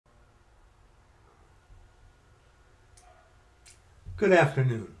Good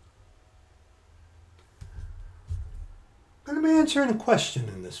afternoon. I'm going to be answering a question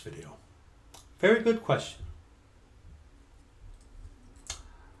in this video. Very good question.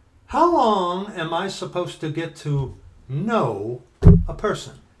 How long am I supposed to get to know a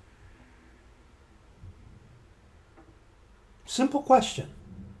person? Simple question,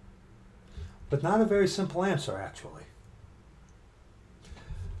 but not a very simple answer, actually.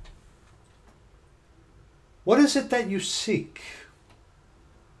 What is it that you seek?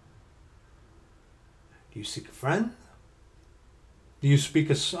 Do you seek a friend? Do you seek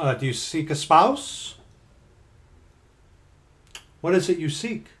a spouse? What is it you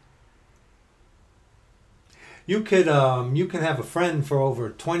seek? You can have a friend for over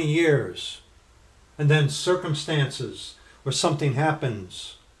 20 years, and then circumstances or something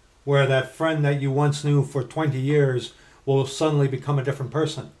happens where that friend that you once knew for 20 years will suddenly become a different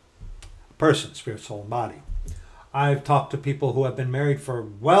person. A person, spirit, soul, and body. I've talked to people who have been married for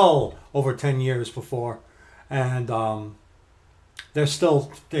well over 10 years before, and they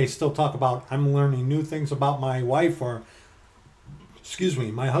still talk about, I'm learning new things about my wife or,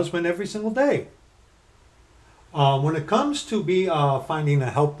 my husband every single day. When it comes to finding a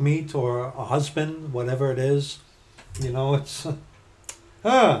helpmeet or a husband, whatever it is, it's,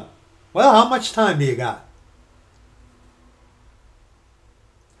 well, how much time do you got?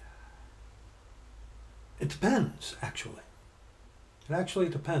 It depends, actually. It actually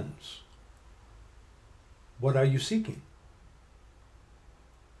depends. What are you seeking?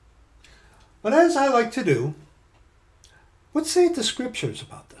 But as I like to do, what say the scriptures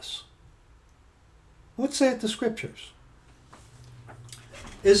about this? What say the scriptures?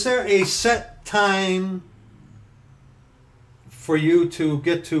 Is there a set time for you to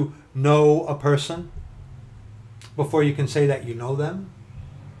get to know a person before you can say that you know them?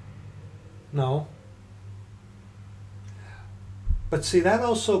 No. But see, that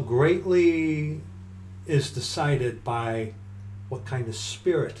also greatly is decided by what kind of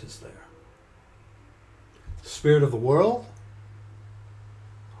spirit is there. The spirit of the world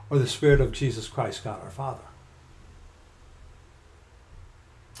or the spirit of Jesus Christ, God our Father?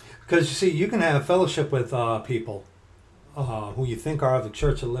 Because you see, you can have fellowship with people who you think are of the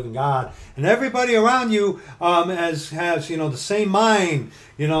Church of the Living God, and everybody around you has the same mind,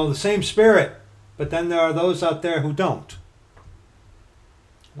 the same spirit, but then there are those out there who don't.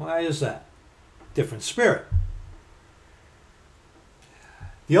 Why is that? Different spirit.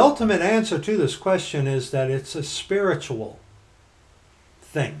 The ultimate answer to this question is that it's a spiritual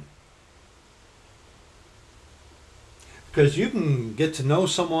thing. Because you can get to know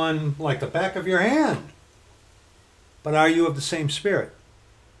someone like the back of your hand, but are you of the same spirit?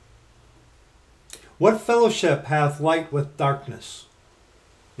 What fellowship hath light with darkness?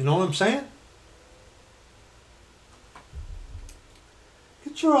 You know what I'm saying?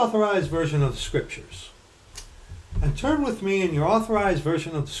 Get your authorized version of the scriptures and turn with me in your authorized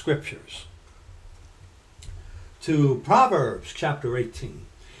version of the scriptures to Proverbs chapter 18.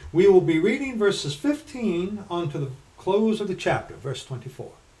 We will be reading verses 15 on to the close of the chapter, verse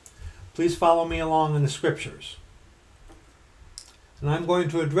 24. Please follow me along in the scriptures. And I'm going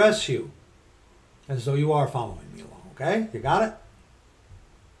to address you as though you are following me along, okay? You got it?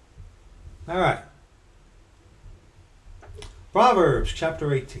 All right. Proverbs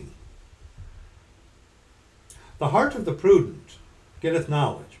chapter 18. The heart of the prudent getteth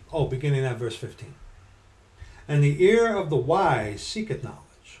knowledge. Oh, beginning at verse 15. And the ear of the wise seeketh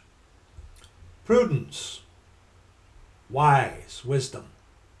knowledge. Prudence, wise, wisdom.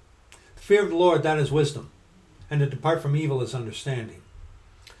 The fear of the Lord, that is wisdom. And to depart from evil is understanding.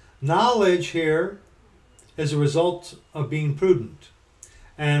 Knowledge here is a result of being prudent.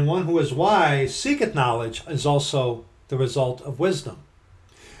 And one who is wise seeketh knowledge is also the result of wisdom.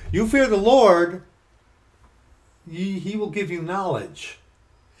 You fear the Lord, he will give you knowledge.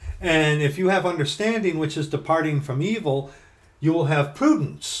 And if you have understanding, which is departing from evil, you will have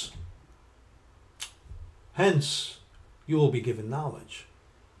prudence. Hence, you will be given knowledge.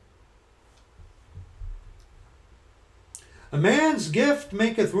 A man's gift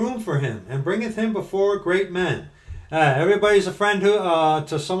maketh room for him, and bringeth him before great men. Everybody's a friend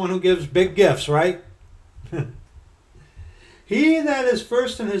to someone who gives big gifts, right? He that is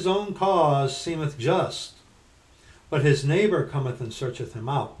first in his own cause seemeth just, but his neighbor cometh and searcheth him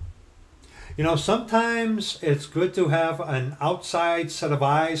out. Sometimes it's good to have an outside set of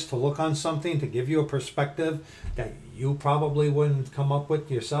eyes to look on something, to give you a perspective that you probably wouldn't come up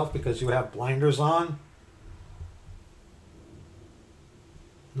with yourself because you have blinders on.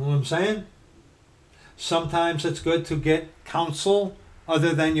 Know what I'm saying? Sometimes it's good to get counsel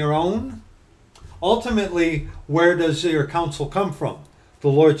other than your own. Ultimately, where does your counsel come from? The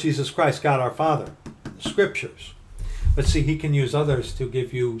Lord Jesus Christ, God our Father, the Scriptures. But see, he can use others to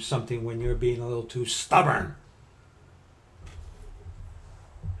give you something when you're being a little too stubborn.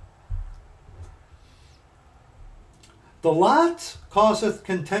 The lot causeth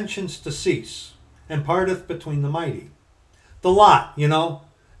contentions to cease, and parteth between the mighty. The lot, you know,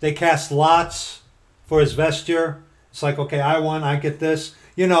 they cast lots for his vesture. It's like, okay, I won, I get this.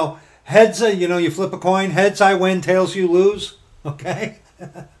 You know, heads, you know, you flip a coin, heads I win, tails you lose. Okay?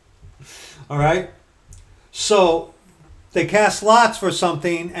 All right? So, they cast lots for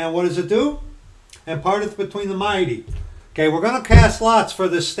something, and what does it do? And parteth between the mighty. Okay, we're going to cast lots for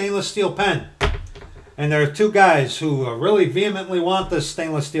this stainless steel pen. And there are two guys who really vehemently want this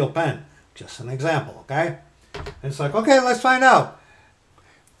stainless steel pen. Just an example, okay? And it's like, okay, let's find out.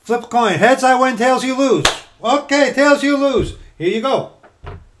 Flip a coin. Heads I win, tails you lose. Okay, tails you lose. Here you go.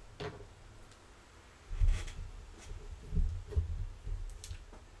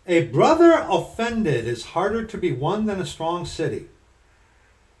 A brother offended is harder to be won than a strong city,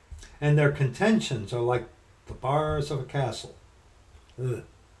 and their contentions are like the bars of a castle. Ugh.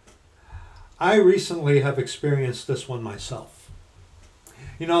 I recently have experienced this one myself.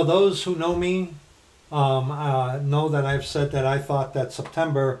 You know, those who know me know that I've said that I thought that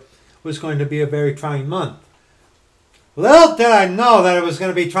September was going to be a very trying month. Little did I know that it was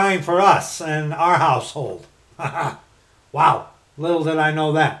going to be trying for us and our household. Wow, little did I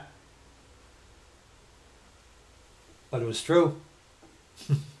know that. But it was true.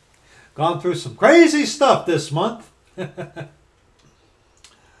 Gone through some crazy stuff this month.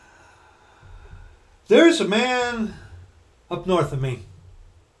 There's a man up north of me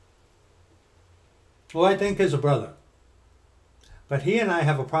who I think is a brother. But he and I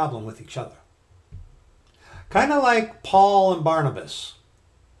have a problem with each other. Kind of like Paul and Barnabas.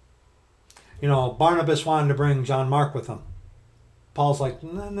 You know, Barnabas wanted to bring John Mark with him. Paul's like,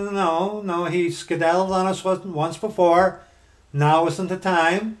 no, he skedaddled on us once before. Now isn't the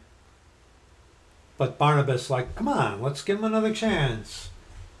time. But Barnabas like, come on, let's give him another chance.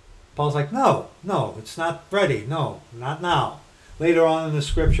 Paul's like, no, it's not ready. No, not now. Later on in the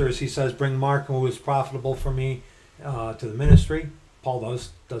scriptures, he says, bring Mark, who is profitable for me, to the ministry. Paul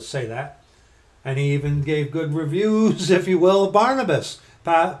does say that. And he even gave good reviews, if you will, of Barnabas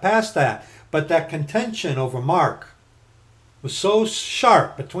past that. But that contention over Mark was so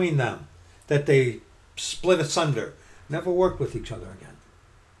sharp between them that they split asunder. Never worked with each other again.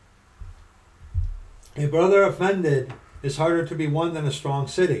 A brother offended is harder to be won than a strong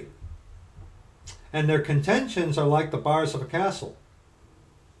city, and their contentions are like the bars of a castle.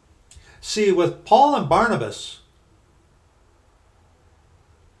 See, with Paul and Barnabas,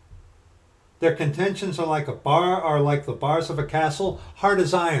 their contentions are like the bars of a castle, hard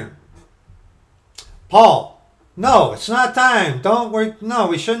as iron. Paul, no, it's not time. Don't worry. No,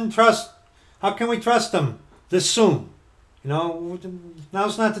 we shouldn't trust. How can we trust them this soon? You know,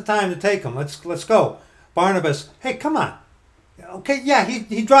 now's not the time to take them. Let's go. Barnabas, hey, come on. Okay, yeah,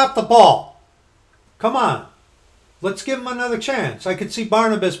 he dropped the ball. Come on. Let's give him another chance. I could see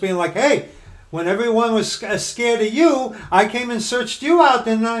Barnabas being like, hey, when everyone was scared of you, I came and searched you out,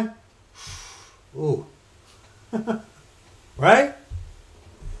 didn't I? Ooh. Right?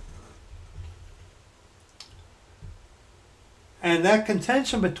 And that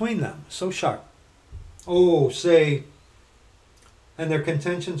contention between them, so sharp. Oh, say, and their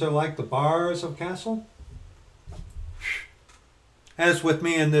contentions are like the bars of a castle? As with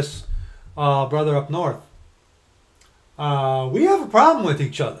me and this brother up north. We have a problem with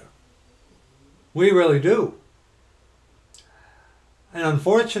each other. We really do. And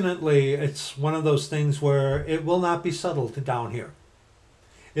unfortunately, it's one of those things where it will not be settled down here.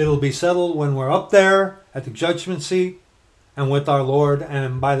 It'll be settled when we're up there at the judgment seat and with our Lord.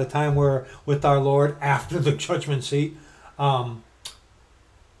 And by the time we're with our Lord after the judgment seat,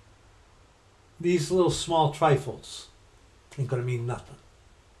 these little small trifles ain't going to mean nothing.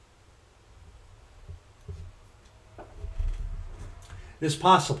 It is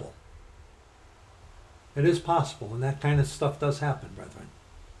possible. It is possible, and that kind of stuff does happen, brethren.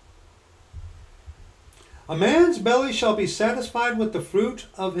 A man's belly shall be satisfied with the fruit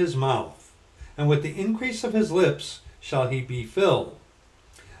of his mouth, and with the increase of his lips shall he be filled.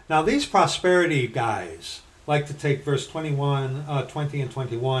 Now, these prosperity guys like to take verse 20 and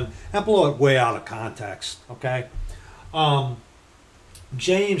 21 and blow it way out of context, okay?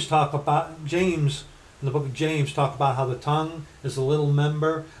 James in the book of James talk about how the tongue is a little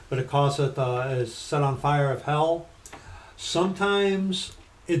member, but it is set on fire of hell. Sometimes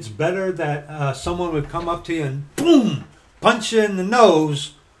it's better that someone would come up to you and boom, punch you in the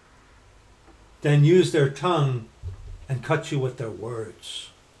nose than use their tongue and cut you with their words.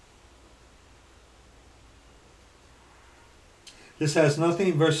 This has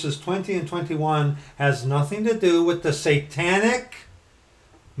nothing, verses 20 and 21, has nothing to do with the satanic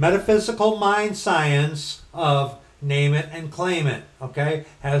metaphysical mind science of name it and claim it. Okay?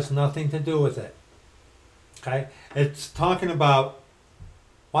 Has nothing to do with it. Okay? It's talking about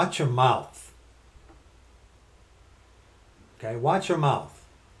watch your mouth. Okay? Watch your mouth.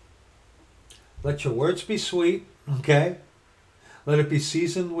 Let your words be sweet. Okay? Let it be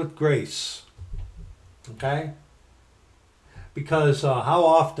seasoned with grace. Okay? Because how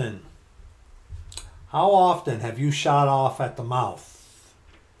often have you shot off at the mouth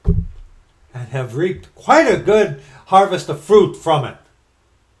and have reaped quite a good harvest of fruit from it?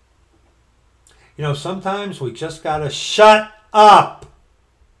 You know, sometimes we just got to shut up.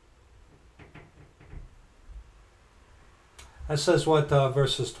 That says what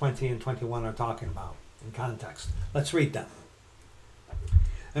verses 20 and 21 are talking about in context. Let's read them.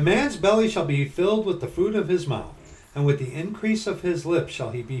 A man's belly shall be filled with the fruit of his mouth, and with the increase of his lips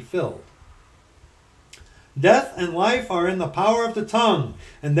shall he be filled. Death and life are in the power of the tongue,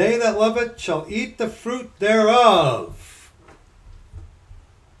 and they that love it shall eat the fruit thereof.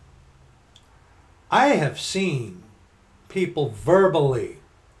 I have seen people verbally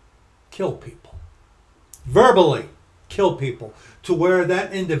kill people. Verbally kill people, to where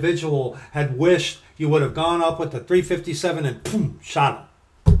that individual had wished you would have gone up with the 357 and boom, shot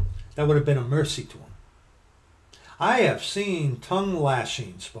him. That would have been a mercy to him. I have seen tongue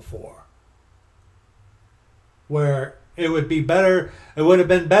lashings before, where it would be better, it would have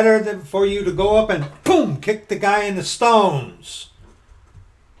been better than for you to go up and boom, kick the guy in the stones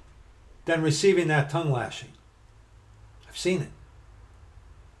than receiving that tongue lashing. I've seen it.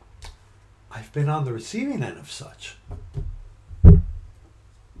 I've been on the receiving end of such.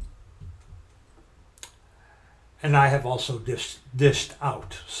 And I have also dished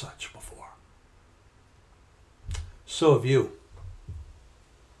out such before. So have you.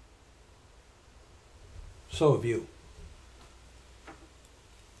 So have you.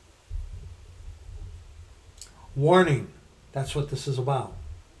 Warning. That's what this is about.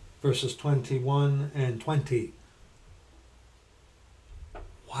 Verses 21 and 20.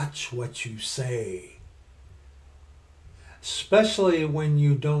 Watch what you say. Especially when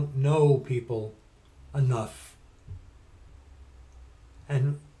you don't know people enough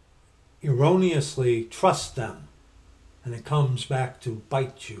and erroneously trust them, and it comes back to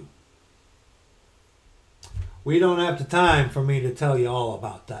bite you. We don't have the time for me to tell you all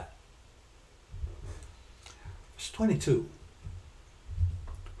about that. Verse 22.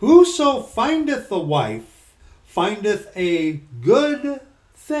 Whoso findeth a wife findeth a good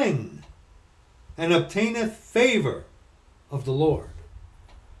thing, and obtaineth favor of the Lord.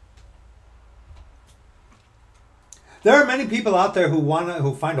 There are many people out there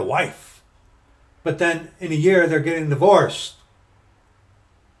who find a wife, but then in a year they're getting divorced.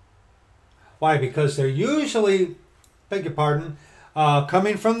 Why? Because they're usually, beg your pardon,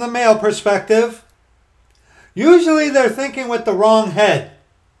 coming from the male perspective. Usually they're thinking with the wrong head.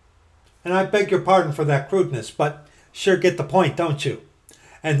 And I beg your pardon for that crudeness, but sure get the point, don't you?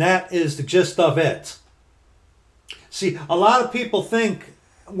 And that is the gist of it. See, a lot of people think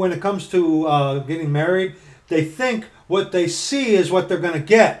when it comes to getting married, they think what they see is what they're going to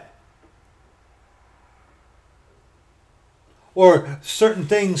get. Or certain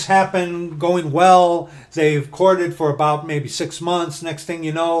things happen going well. They've courted for about maybe 6 months. Next thing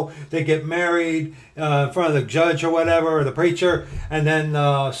you know, they get married in front of the judge or whatever, or the preacher. And then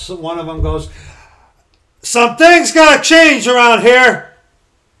one of them goes, "Some things got to change around here."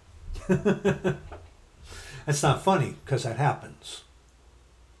 That's not funny, because that happens.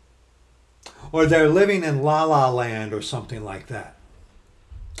 Or they're living in La La Land or something like that.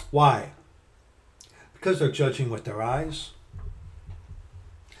 Why? Because they're judging with their eyes.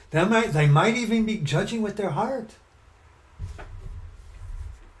 They might even be judging with their heart.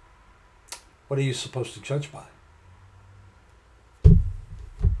 What are you supposed to judge by?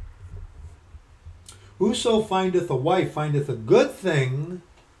 Whoso findeth a wife findeth a good thing,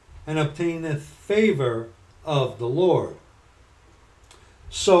 and obtaineth favor of the Lord.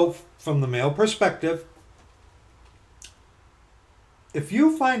 So, from the male perspective, if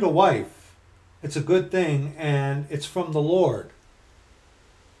you find a wife, it's a good thing and it's from the Lord.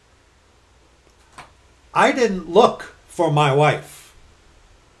 I didn't look for my wife.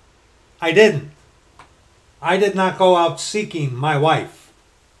 I didn't. I did not go out seeking my wife.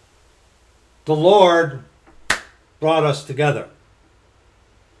 The Lord brought us together.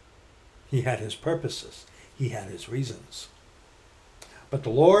 He had his purposes. He had his reasons. But the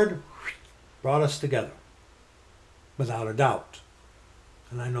Lord brought us together, without a doubt.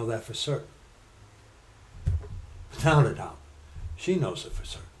 And I know that for certain. Without a doubt. She knows it for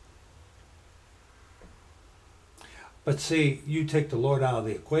certain. But see, you take the Lord out of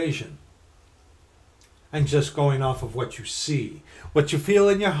the equation, and just going off of what you see, what you feel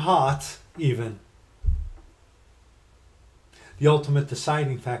in your heart, even. The ultimate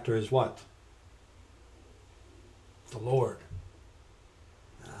deciding factor is what? The Lord.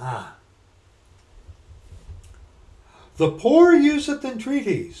 The poor useth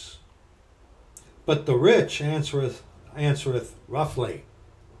entreaties, but the rich answereth roughly.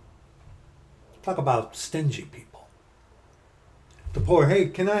 Talk about stingy people. The poor, hey,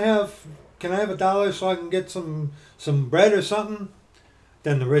 can I have $1 so I can get some bread or something?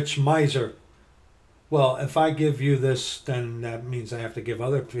 Then the rich miser, well, if I give you this, then that means I have to give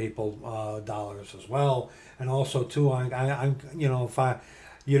other people dollars as well. And also too, I if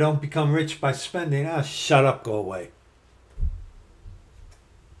you don't become rich by spending, shut up, go away.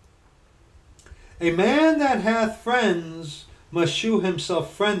 A man that hath friends must shew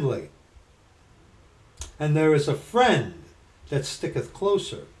himself friendly, and there is a friend that sticketh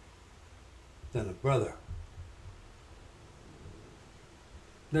closer than a brother.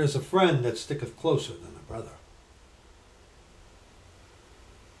 There's a friend that sticketh closer than a brother.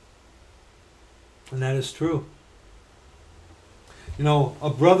 And that is true. You know, a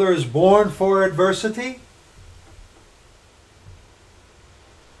brother is born for adversity.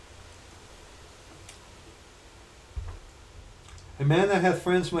 A man that hath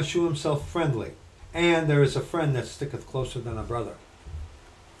friends must shew himself friendly, and there is a friend that sticketh closer than a brother.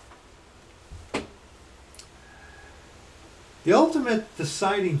 The ultimate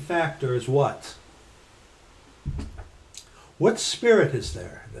deciding factor is what? What spirit is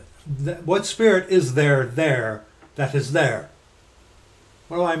there? What spirit is there that is there?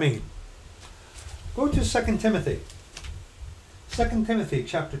 What do I mean? Go to 2 Timothy. 2 Timothy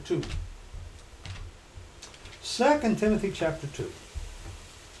chapter 2. 2 Timothy chapter 2.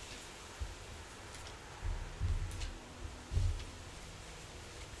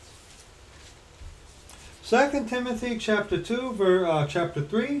 Second Timothy chapter 2, chapter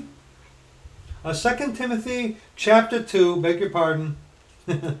 3. 2 Timothy chapter 2, beg your pardon,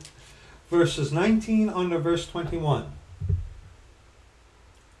 verses 19 under verse 21.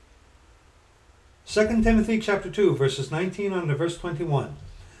 2 Timothy chapter 2, verses 19 under verse 21.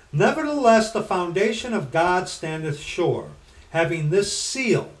 Nevertheless, the foundation of God standeth sure, having this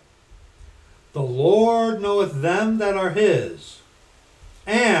seal: the Lord knoweth them that are his,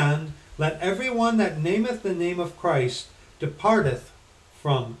 and let every one that nameth the name of Christ depart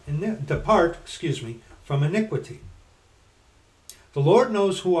from iniquity. The Lord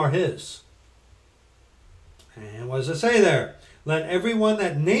knows who are his. And what does it say there? Let every one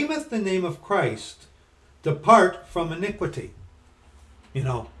that nameth the name of Christ depart from iniquity. You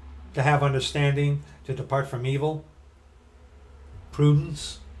know, to have understanding, to depart from evil,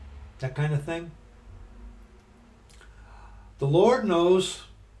 prudence, that kind of thing. The Lord knows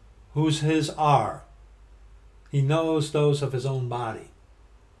whose his are. He knows those of his own body.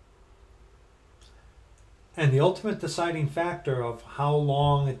 And the ultimate deciding factor of how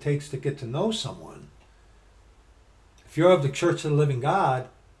long it takes to get to know someone, if you're of the Church of the Living God,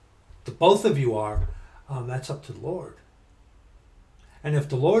 the both of you are, that's up to the Lord. And if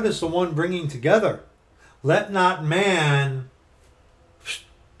the Lord is the one bringing together, let not man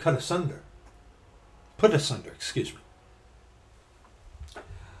put asunder, excuse me.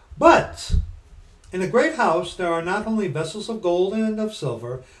 But in a great house there are not only vessels of gold and of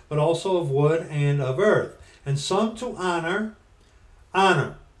silver, but also of wood and of earth, and some to honor,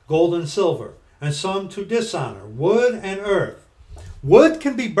 gold and silver, and some to dishonor, wood and earth. Wood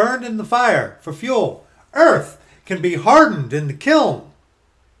can be burned in the fire for fuel. Earth can be hardened in the kiln.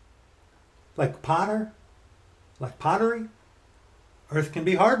 Like pottery. Earth can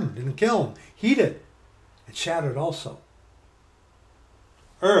be hardened in the kiln, heated, and shattered also.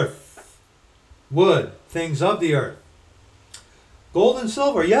 Earth, wood, things of the earth. Gold and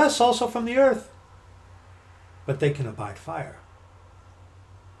silver, yes, also from the earth, but they can abide fire.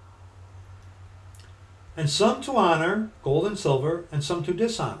 And some to honor, gold and silver, and some to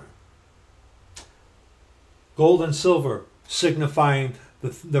dishonor. Gold and silver signifying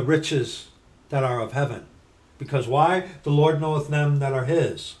the riches that are of heaven. Because why? The Lord knoweth them that are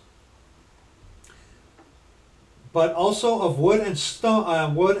his. But also of wood and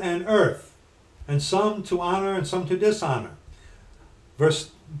stone, wood and earth, and some to honor and some to dishonor.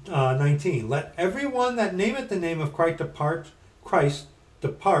 Verse 19. Let every one that nameth the name of Christ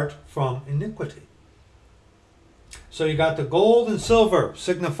depart from iniquity. So you got the gold and silver,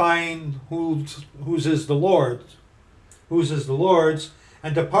 signifying whose is the Lord's,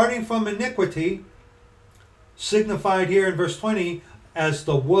 and departing from iniquity, signified here in verse 20 as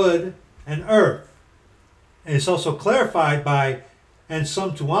the wood and earth. And it's also clarified by, and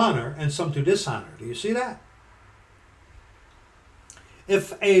some to honor and some to dishonor. Do you see that?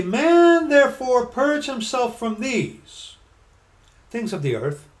 If a man therefore purge himself from these things of the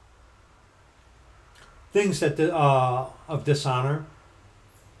earth, things that of dishonor,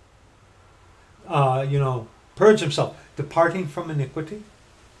 purge himself, departing from iniquity.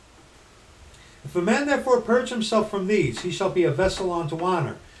 If a man therefore purge himself from these, he shall be a vessel unto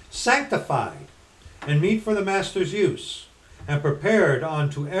honor, sanctified, and meet for the master's use, and prepared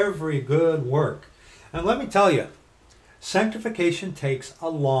unto every good work. And let me tell you, sanctification takes a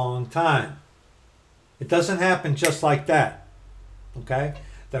long time. It doesn't happen just like that. Okay?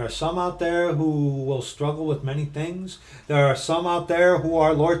 There are some out there who will struggle with many things. There are some out there who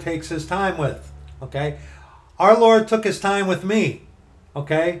our Lord takes his time with. Okay? Our Lord took his time with me.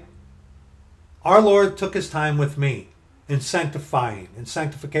 Okay? Our Lord took his time with me in sanctifying, in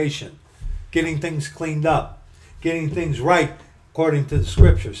sanctification, getting things cleaned up, getting things right according to the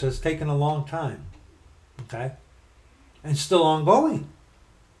scriptures. It's taken a long time. Okay? And still ongoing.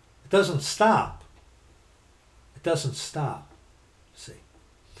 It doesn't stop. It doesn't stop. See?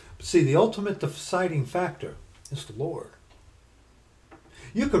 But see, the ultimate deciding factor is the Lord.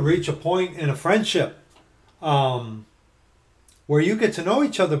 You could reach a point in a friendship where you get to know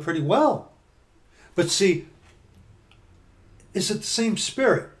each other pretty well. But see, is it the same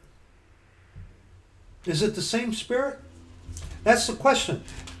spirit? Is it the same spirit? That's the question.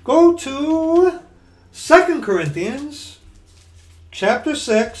 Go to 2 Corinthians chapter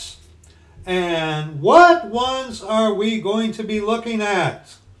 6. And what ones are we going to be looking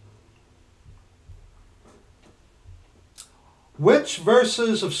at? Which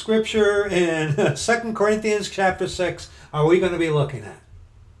verses of Scripture in 2 Corinthians chapter 6 are we going to be looking at?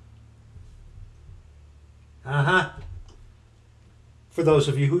 For those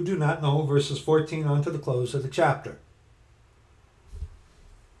of you who do not know, verses 14 on to the close of the chapter.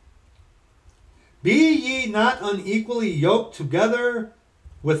 Be ye not unequally yoked together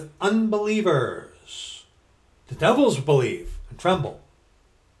with unbelievers. The devils believe and tremble.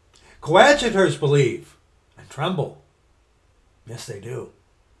 Coadjutors believe and tremble. Yes, they do.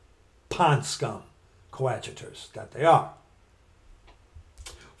 Pond scum, coadjutors, that they are.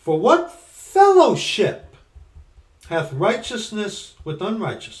 For what fellowship hath righteousness with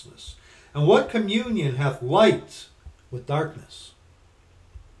unrighteousness? And what communion hath light with darkness?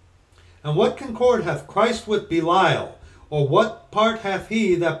 And what concord hath Christ with Belial? Or what part hath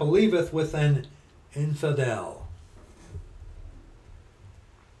he that believeth with an infidel?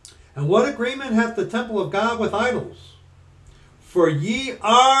 And what agreement hath the temple of God with idols? For ye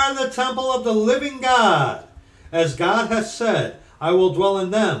are the temple of the living God. As God hath said, I will dwell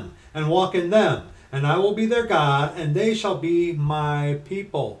in them, and walk in them, and I will be their God, and they shall be my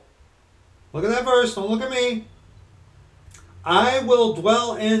people. Look at that verse, don't look at me. I will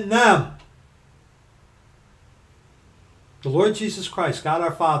dwell in them. The Lord Jesus Christ, God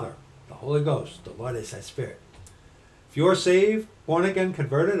our Father, the Holy Ghost, the Lord is that Spirit. If you're saved, born again,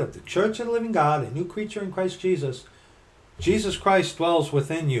 converted of the Church of the Living God, a new creature in Christ Jesus, Jesus Christ dwells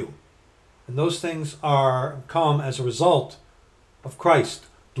within you. And those things come as a result of Christ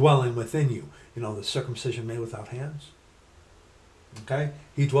dwelling within you. You know, the circumcision made without hands. Okay?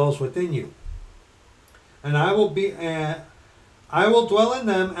 He dwells within you. And I will dwell in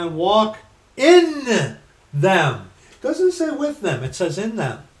them and walk in them. It doesn't say with them, it says in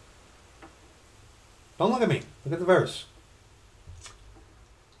them. Don't look at me. Look at the verse.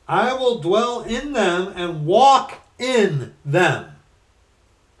 I will dwell in them and walk in them.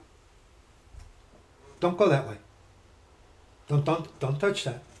 Don't go that way. Don't touch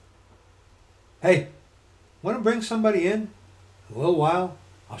that. Hey, want to bring somebody in a little while?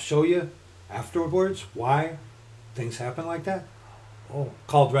 I'll show you afterwards why things happen like that. Oh,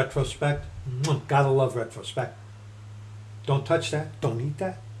 called retrospect. Gotta love retrospect. Don't touch that. Don't eat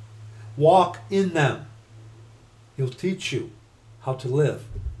that. Walk in them. He'll teach you how to live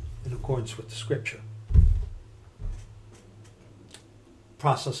in accordance with the Scripture.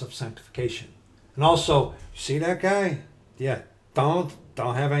 Process of sanctification. And also, you see that guy? Yeah, don't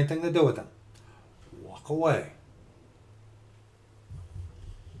have anything to do with him. Walk away.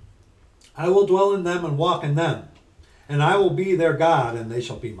 I will dwell in them and walk in them, and I will be their God, and they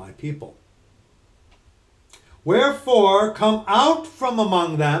shall be my people. Wherefore, come out from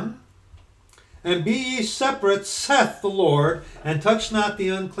among them, and be ye separate, saith the Lord, and touch not the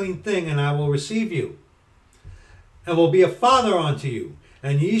unclean thing, and I will receive you. and will be a father unto you,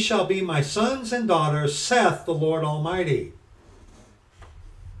 and ye shall be my sons and daughters, saith the Lord Almighty.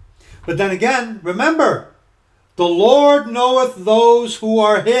 But then again, remember, the Lord knoweth those who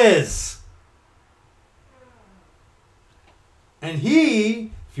are his. And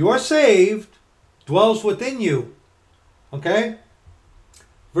he, if you are saved, dwells within you. Okay?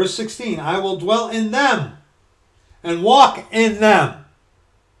 Verse 16, I will dwell in them and walk in them.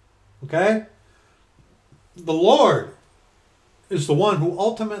 Okay? The Lord is the one who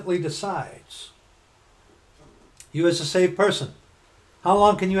ultimately decides. You as a saved person, how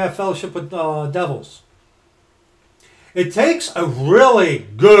long can you have fellowship with devils? It takes a really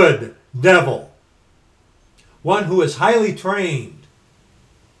good devil, one who is highly trained,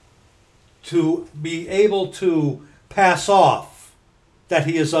 to be able to pass off that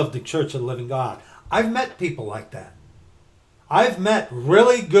he is of the Church of the Living God. I've met people like that. I've met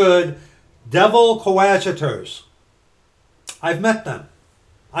really good devil coadjutors. I've met them.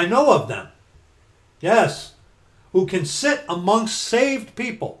 I know of them. Yes. Who can sit amongst saved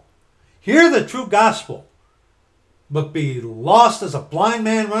people, hear the true gospel, but be lost as a blind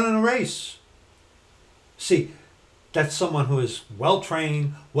man running a race. See, that's someone who is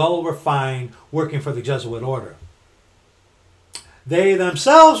well-trained, well-refined, working for the Jesuit order. They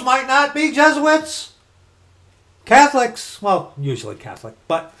themselves might not be Jesuits. Catholics, well, usually Catholic,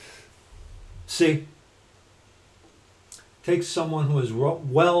 but see, takes someone who is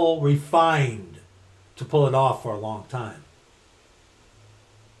well-refined to pull it off for a long time.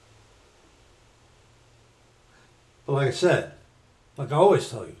 But like I said, like I always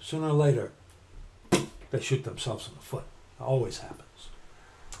tell you, sooner or later, they shoot themselves in the foot. It always happens.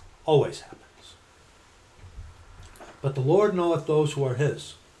 Always happens. But the Lord knoweth those who are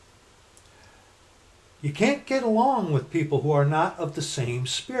his. You can't get along with people who are not of the same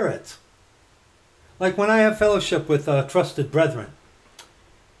spirit. Like when I have fellowship with trusted brethren,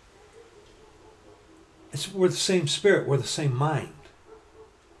 we're the same spirit, we're the same mind.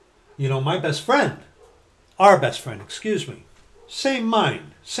 You know, my best friend, our best friend, excuse me, same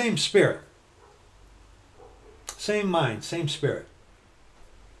mind, same spirit. Same mind, same spirit.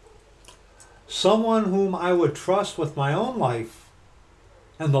 Someone whom I would trust with my own life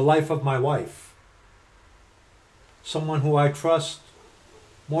and the life of my wife. Someone who I trust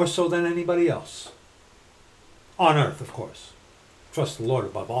more so than anybody else. On earth, of course. Trust the Lord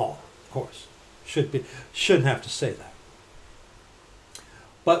above all, of course. Shouldn't have to say that.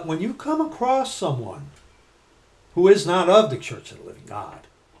 But when you come across someone who is not of the Church of the Living God,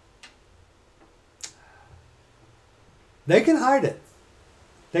 they can hide it.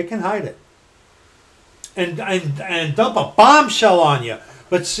 They can hide it. And dump a bombshell on you.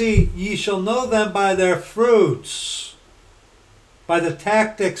 But see, ye shall know them by their fruits, by the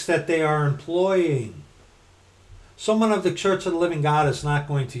tactics that they are employing. Someone of the Church of the Living God is not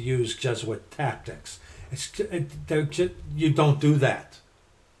going to use Jesuit tactics. You don't do that.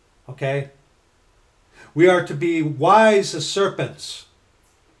 Okay? We are to be wise as serpents.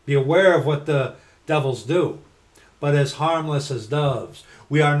 Be aware of what the devils do. But as harmless as doves.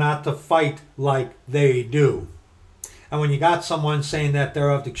 We are not to fight like they do. And when you got someone saying that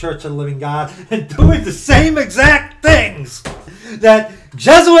they're of the Church of the Living God and doing the same exact things that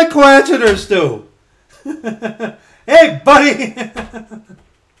Jesuit coadjutors do. Hey, buddy!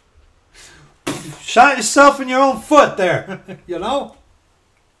 Shot yourself in your own foot there, you know?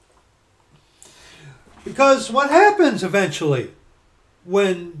 Because what happens eventually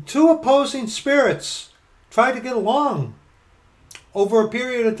when two opposing spirits try to get along over a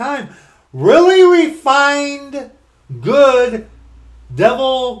period of time, really refined, good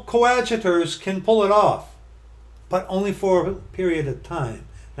devil coadjutors can pull it off, but only for a period of time,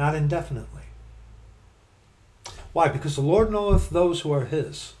 not indefinitely. Why? Because the Lord knoweth those who are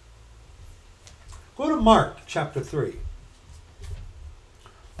his. Go to Mark chapter 3.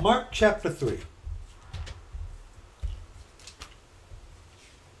 Mark chapter 3.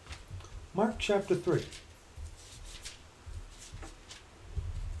 Mark chapter 3.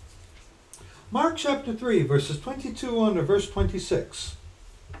 Mark chapter 3, verses 22 on to verse 26.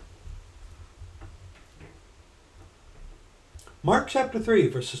 Mark chapter 3,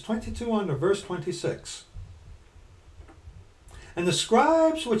 verses 22 on to verse 26. And the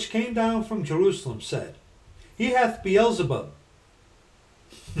scribes which came down from Jerusalem said, He hath Beelzebub.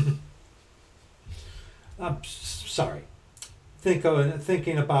 I'm sorry.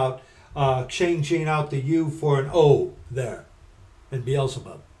 Thinking about changing out the U for an O there in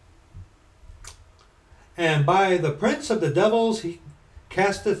Beelzebub. And by the prince of the devils he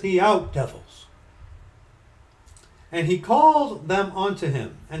casteth he out devils. And he called them unto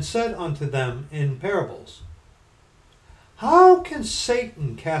him, and said unto them in parables, How can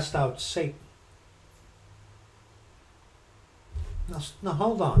Satan cast out Satan? Now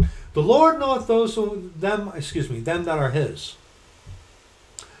hold on. The Lord knoweth them that are his.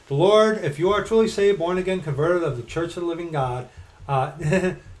 The Lord, if you are truly saved, born again, converted of the church of the living God,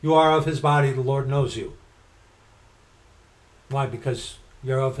 you are of his body, the Lord knows you. Why? Because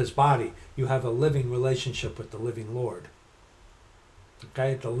you're of his body. You have a living relationship with the living Lord.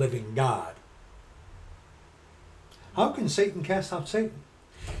 Okay? The living God. How can Satan cast out Satan?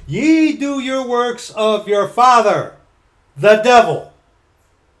 Ye do your works of your father, the devil.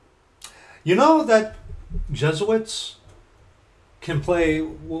 You know that Jesuits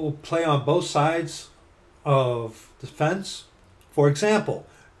will play on both sides of the fence? For example,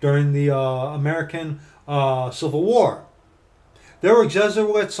 during the American Civil War, there were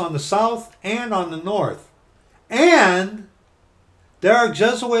Jesuits on the south and on the north. And there are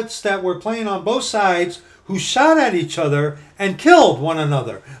Jesuits that were playing on both sides who shot at each other and killed one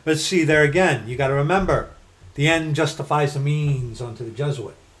another. But see, there again, you got to remember, the end justifies the means unto the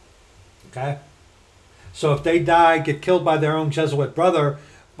Jesuit. Okay? So if they die, get killed by their own Jesuit brother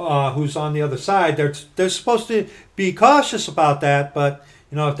who's on the other side, they're supposed to be cautious about that. But,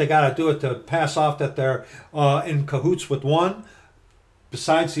 you know, if they got to do it to pass off that they're in cahoots with one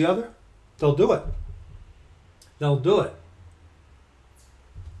besides the other, they'll do it. They'll do it.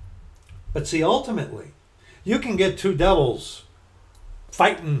 But see, ultimately, you can get two devils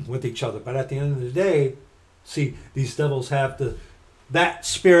fighting with each other. But at the end of the day, see, these devils have that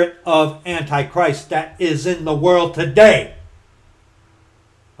spirit of Antichrist that is in the world today.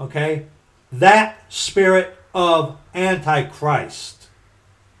 Okay? That spirit of Antichrist.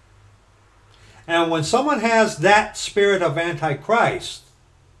 And when someone has that spirit of Antichrist,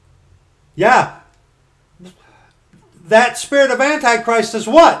 yeah, that spirit of Antichrist is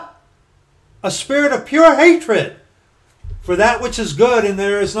what? A spirit of pure hatred for that which is good, and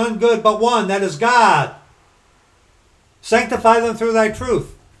there is none good but one, that is God. Sanctify them through thy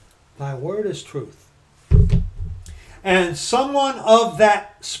truth. Thy word is truth. And someone of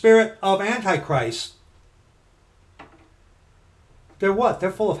that spirit of Antichrist, they're what?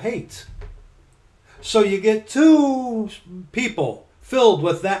 They're full of hate. So you get two people filled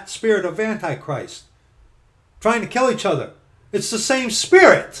with that spirit of Antichrist trying to kill each other. It's the same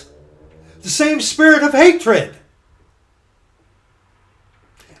spirit. The same spirit of hatred.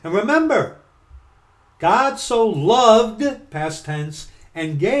 And remember, God so loved, past tense,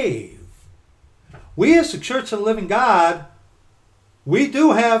 and gave. We as the Church of the Living God, we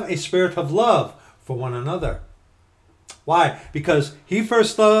do have a spirit of love for one another. Why? Because he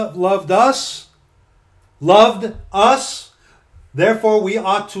first loved us, therefore we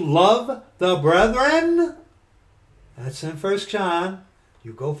ought to love the brethren. That's in 1 John.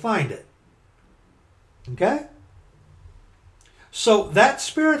 You go find it. Okay? So that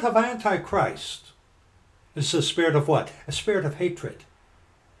spirit of Antichrist is a spirit of what? A spirit of hatred.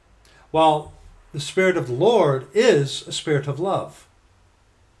 While the spirit of the Lord is a spirit of love.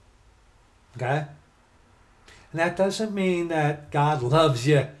 Okay? And that doesn't mean that God loves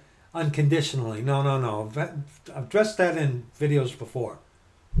you unconditionally. No. I've addressed that in videos before.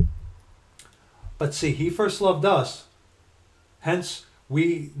 But see, he first loved us. Hence,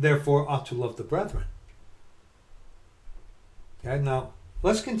 we therefore ought to love the brethren. Okay, now,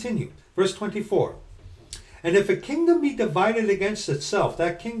 let's continue. Verse 24. And if a kingdom be divided against itself,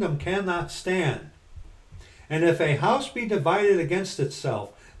 that kingdom cannot stand. And if a house be divided against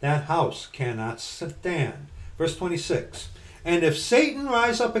itself, that house cannot stand. Verse 26. And if Satan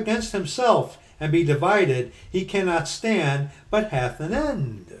rise up against himself and be divided, he cannot stand, but hath an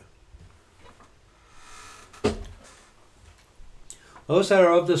end. Those that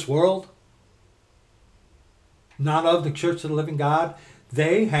are of this world, not of the Church of the Living God,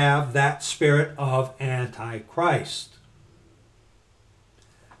 they have that spirit of Antichrist.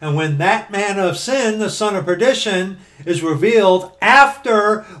 And when that man of sin, the son of perdition, is revealed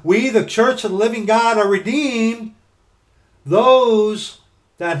after we, the Church of the Living God, are redeemed, those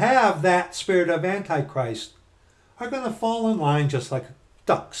that have that spirit of Antichrist are going to fall in line just like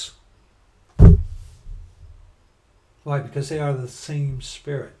ducks. Why? Because they are the same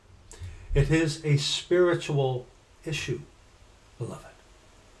spirit. It is a spiritual issue, beloved.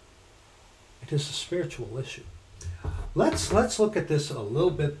 It is a spiritual issue. Let's look at this a little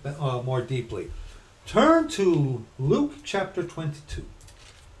bit more deeply. Turn to Luke chapter 22.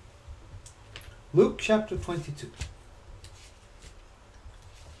 Luke chapter 22.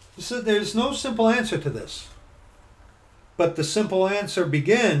 So there's no simple answer to this. But the simple answer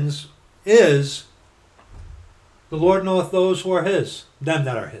is, the Lord knoweth those who are his. Them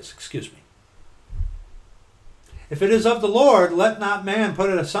that are his, excuse me. If it is of the Lord, let not man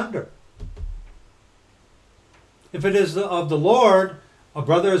put it asunder. If it is of the Lord, a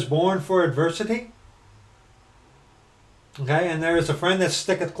brother is born for adversity. Okay, and there is a friend that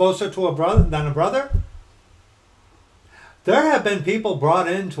sticketh closer to a brother than a brother. There have been people brought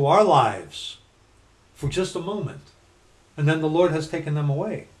into our lives for just a moment, and then the Lord has taken them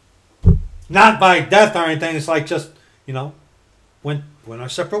away. Not by death or anything. It's like just, went our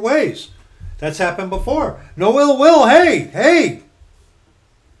separate ways. That's happened before. No ill will. Hey.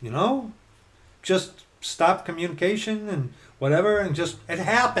 Just stop communication and whatever, and just, it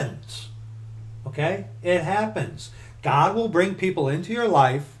happens. Okay? It happens. God will bring people into your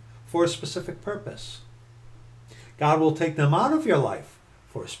life for a specific purpose. God will take them out of your life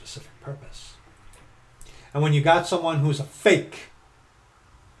for a specific purpose. And when you got someone who's a fake,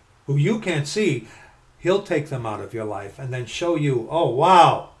 who you can't see, he'll take them out of your life and then show you, oh,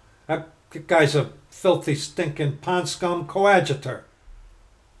 wow, that guy's a filthy, stinking, pond scum coadjutor.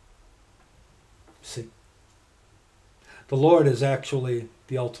 See? The Lord is actually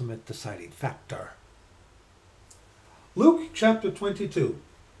the ultimate deciding factor. Luke chapter 22.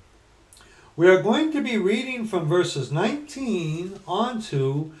 We are going to be reading from verses 19 on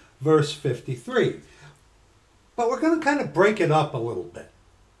to verse 53. But we're going to kind of break it up a little bit.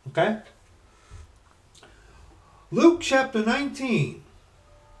 Okay? Luke chapter 19.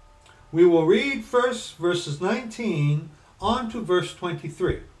 We will read first verses 19 on to verse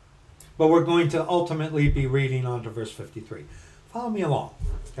 23. But we're going to ultimately be reading on to verse 53. Follow me along.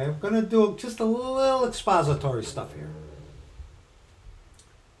 Okay? We're going to do just a little expository stuff here.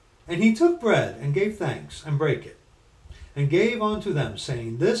 And he took bread and gave thanks and brake it, and gave unto them,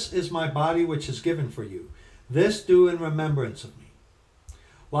 saying, This is my body which is given for you. This do in remembrance of me.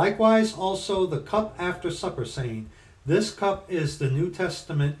 Likewise also the cup after supper, saying, This cup is the New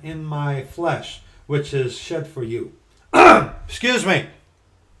Testament in my flesh, which is shed for you. Excuse me.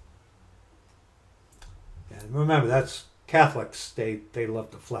 And remember, that's Catholics. They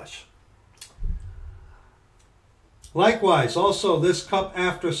love the flesh. Likewise also this cup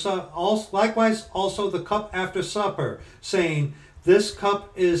after likewise also the cup after supper, saying, This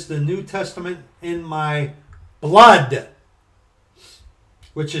cup is the New Testament in my blood,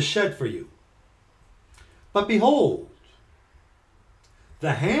 which is shed for you. But behold,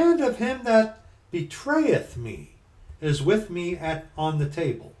 the hand of him that betrayeth me is with me on the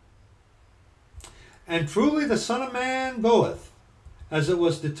table. And truly the Son of Man goeth, as it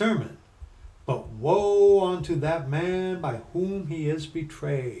was determined. But woe unto that man by whom he is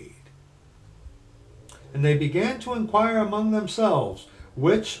betrayed. And they began to inquire among themselves,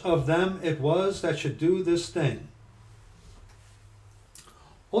 which of them it was that should do this thing.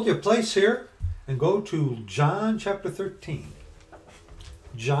 Hold your place here and go to John chapter 13.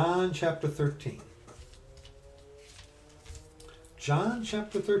 John chapter 13. John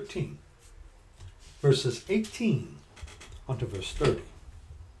chapter 13, verses 18 unto verse 30.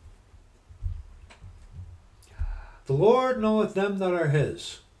 The Lord knoweth them that are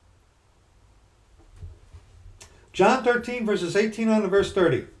his. John 13, verses 18 on to verse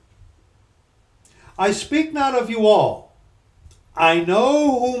 30. I speak not of you all. I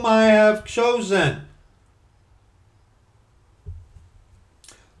know whom I have chosen.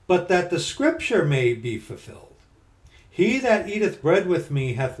 But that the scripture may be fulfilled. He that eateth bread with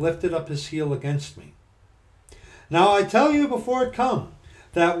me hath lifted up his heel against me. Now I tell you before it come,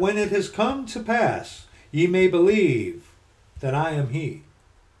 that when it is come to pass, ye may believe that I am he.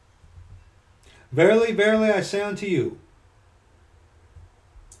 Verily, verily, I say unto you,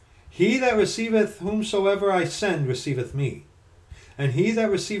 he that receiveth whomsoever I send receiveth me, and he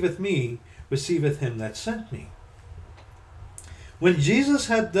that receiveth me receiveth him that sent me. When Jesus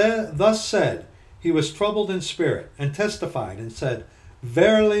had thus said, he was troubled in spirit, and testified, and said,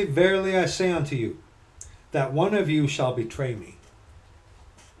 Verily, verily, I say unto you, that one of you shall betray me.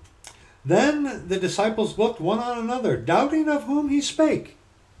 Then the disciples looked one on another, doubting of whom he spake.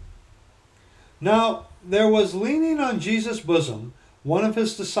 Now there was leaning on Jesus' bosom one of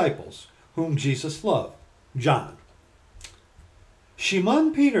his disciples, whom Jesus loved, John.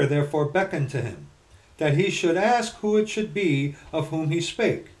 Shimon Peter therefore beckoned to him, that he should ask who it should be of whom he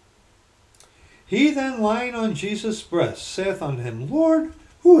spake. He then lying on Jesus' breast saith unto him, Lord,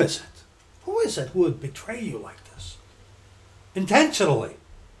 who is it? Who is it who would betray you like this? Intentionally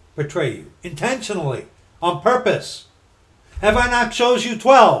betray you. Intentionally. On purpose. Have I not chose you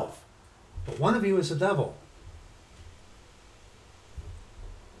 12? But one of you is a devil.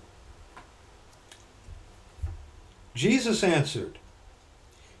 Jesus answered,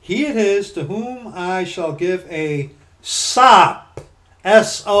 He it is to whom I shall give a sop,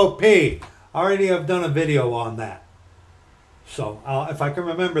 S-O-P, I already have done a video on that. So if I can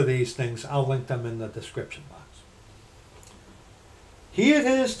remember these things, I'll link them in the description box. He it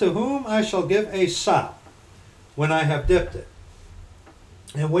is to whom I shall give a sop when I have dipped it.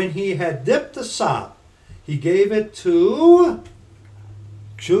 And when he had dipped the sop, he gave it to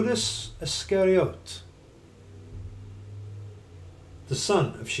Judas Iscariot, the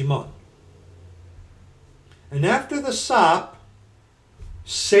son of Shimon. And after the sop,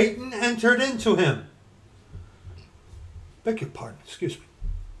 Satan entered into him. Beg your pardon, excuse me.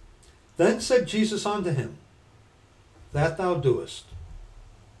 Then said Jesus unto him, that thou doest,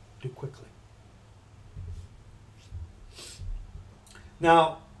 do quickly.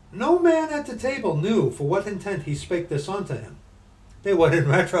 Now, no man at the table knew for what intent he spake this unto him. They would in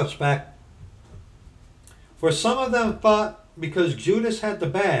retrospect. For some of them thought, because Judas had the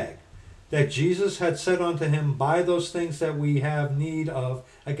bag, that Jesus had said unto him, buy those things that we have need of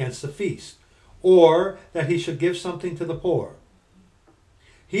against the feast, or that he should give something to the poor.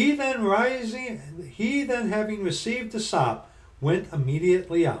 He then having received the sop, went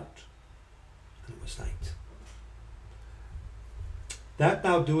immediately out. And it was night. That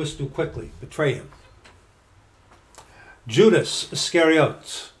thou doest, do quickly. Betray him. Judas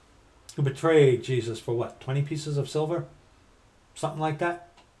Iscariot, who betrayed Jesus for what, 20 pieces of silver? Something like that?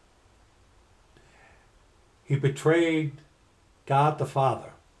 He betrayed God the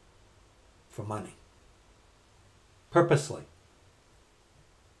Father for money. Purposely.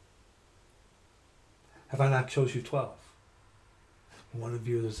 Have I not chose you 12? One of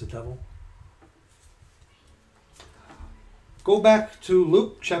you is the devil. Go back to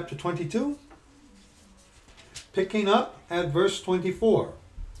Luke chapter 22, picking up at verse 24.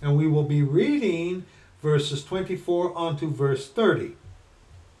 And we will be reading verses 24 on to verse 30.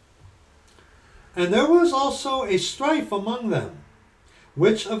 And there was also a strife among them,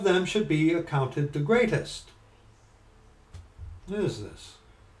 which of them should be accounted the greatest. What is this?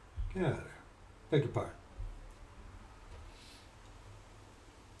 Get out of there. Beg your pardon.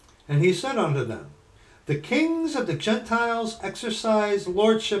 And he said unto them, the kings of the Gentiles exercise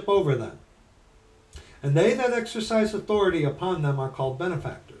lordship over them, and they that exercise authority upon them are called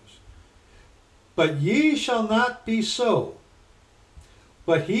benefactors. But ye shall not be so.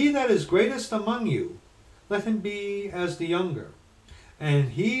 But he that is greatest among you, let him be as the younger,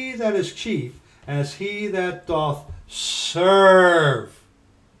 and he that is chief as he that doth serve.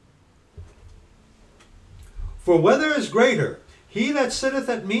 For whether is greater, he that sitteth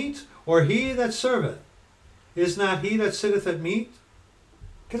at meat, or he that serveth? Is not he that sitteth at meat?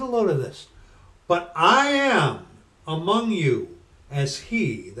 Get a load of this. But I am among you as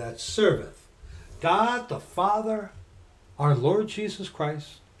he that serveth. God the Father, our Lord Jesus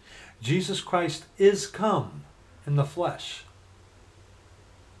Christ. Jesus Christ is come in the flesh,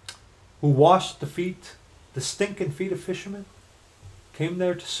 who washed the feet, the stinking feet of fishermen, came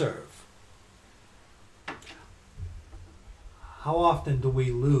there to serve. How often do we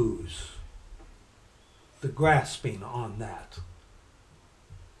lose the grasping on that?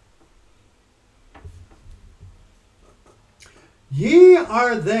 Ye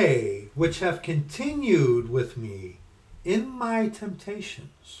are they which have continued with me in my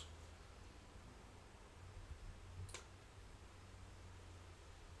temptations.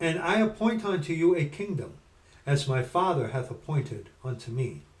 And I appoint unto you a kingdom, as my Father hath appointed unto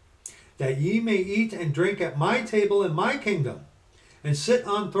me, that ye may eat and drink at my table in my kingdom, and sit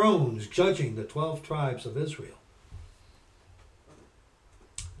on thrones judging the 12 tribes of Israel.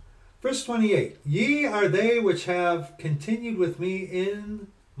 Verse 28, ye are they which have continued with me in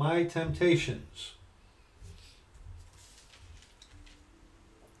my temptations.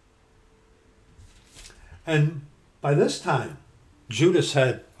 And by this time, Judas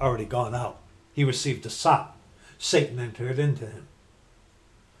had already gone out. He received a sop. Satan entered into him.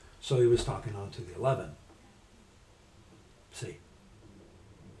 So he was talking on to the 11. See.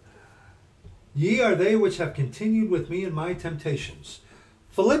 Ye are they which have continued with me in my temptations.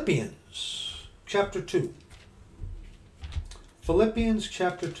 Philippians chapter 2. Philippians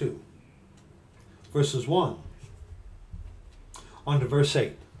chapter 2. Verses 1 on to verse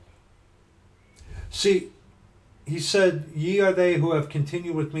 8. See, he said, ye are they who have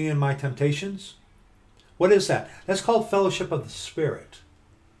continued with me in my temptations. What is that? That's called fellowship of the Spirit.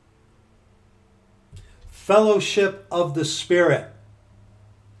 Fellowship of the Spirit.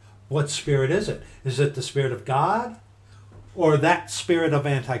 What spirit is it? Is it the Spirit of God or that spirit of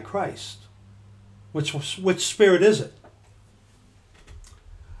Antichrist? Which spirit is it?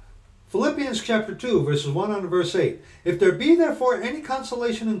 Philippians chapter 2, verses 1 on to verse 8. If there be therefore any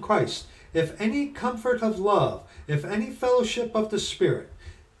consolation in Christ, if any comfort of love, if any fellowship of the Spirit,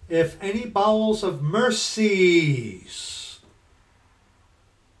 if any bowels of mercies.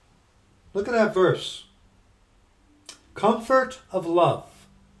 Look at that verse. Comfort of love.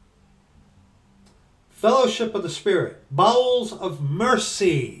 Fellowship of the Spirit. Bowels of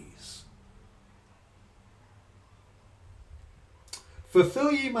mercies.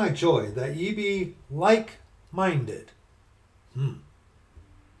 Fulfill ye my joy, that ye be like-minded.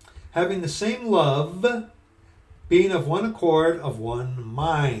 Having the same love, being of one accord, of one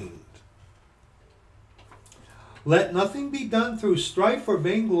mind. Let nothing be done through strife or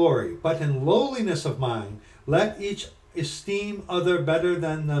vainglory, but in lowliness of mind, let each esteem other better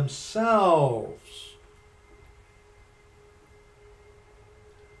than themselves.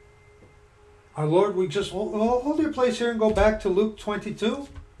 Our Lord, we just hold your place here and go back to Luke 22.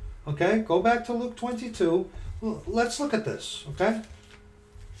 Okay, go back to Luke 22. Let's look at this, okay?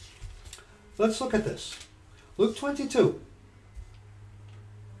 Let's look at this. Luke 22.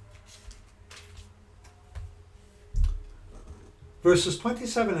 Verses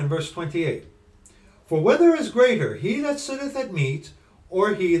 27 and verse 28. For whether is greater, he that sitteth at meat,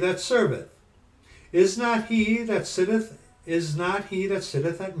 or he that serveth? Is not he that sitteth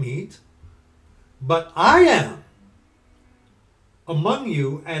at meat? But I am among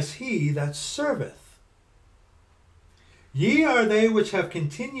you as he that serveth. Ye are they which have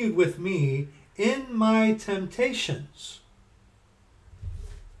continued with me in my temptations.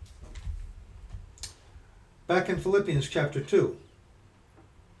 Back in Philippians chapter 2.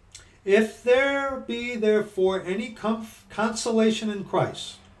 If there be therefore any consolation in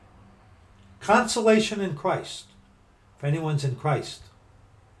Christ, if anyone's in Christ,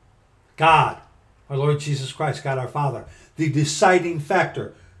 God, our Lord Jesus Christ, God our Father, the deciding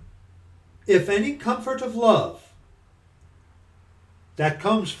factor. If any comfort of love, that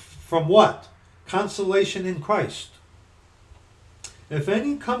comes from what? Consolation in Christ. If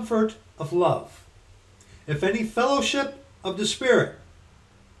any comfort of love, if any fellowship of the Spirit,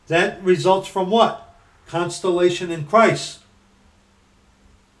 that results from what? Consolation in Christ.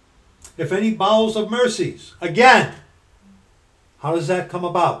 If any bowels of mercies, again, how does that come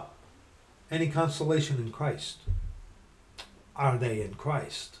about? Any consolation in Christ. Are they in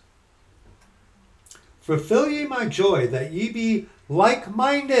Christ? Fulfill ye my joy, that ye be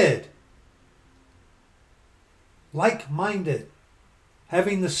like-minded. Like-minded.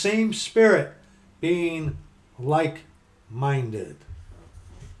 Having the same spirit, being like-minded.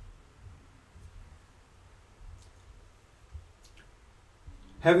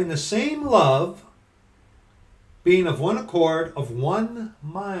 Having the same love, being of one accord, of one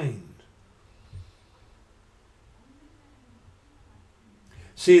mind.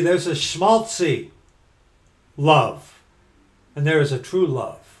 See, there's a schmaltzy love, and there is a true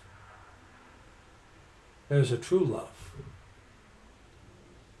love. There's a true love.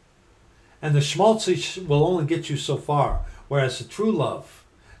 And the schmaltzy will only get you so far, whereas the true love,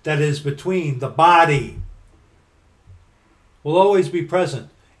 that is between the body, will always be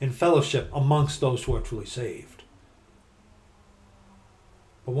present in fellowship amongst those who are truly saved.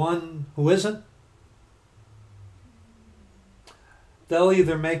 The one who isn't, they'll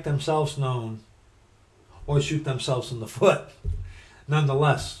either make themselves known or shoot themselves in the foot.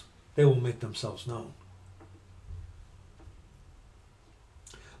 Nonetheless, they will make themselves known.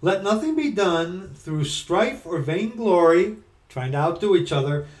 Let nothing be done through strife or vainglory, trying to outdo each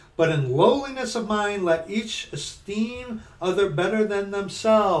other, but in lowliness of mind let each esteem other better than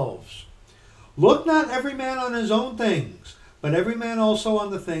themselves. Look not every man on his own things, but every man also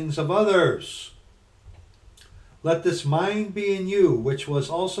on the things of others. Let this mind be in you, which was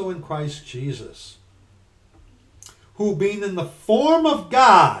also in Christ Jesus, who being in the form of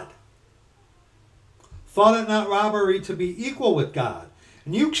God, thought it not robbery to be equal with God.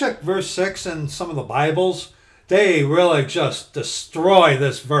 And you check verse 6 in some of the Bibles, they really just destroy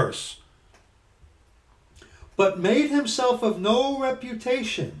this verse. But made himself of no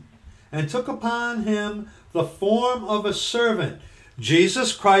reputation, and took upon him the form of a servant.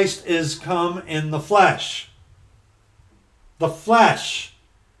 Jesus Christ is come in the flesh. The flesh.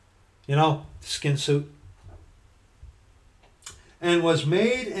 You know, skin suit. And was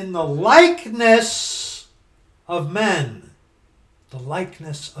made in the likeness of men. The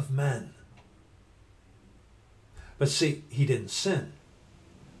likeness of men. But see, he didn't sin.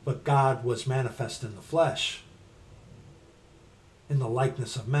 But God was manifest in the flesh. In the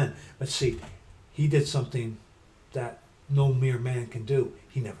likeness of men. But see, he did something that no mere man can do.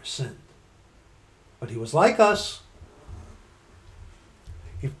 He never sinned. But he was like us.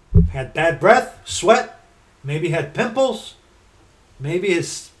 He had bad breath, sweat, maybe had pimples, maybe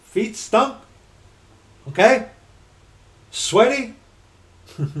his feet stunk. Okay? Sweaty.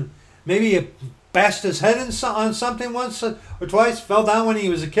 Maybe he bashed his head on something once or twice, fell down when he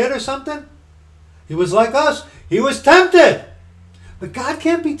was a kid or something. He was like us. He was tempted. But God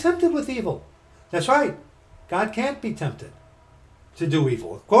can't be tempted with evil. That's right. God can't be tempted to do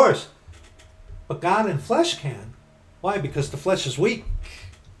evil, of course. But God in flesh can. Why? Because the flesh is weak.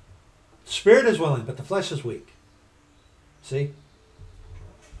 The spirit is willing, but the flesh is weak. See?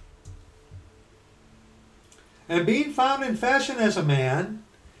 And being found in fashion as a man,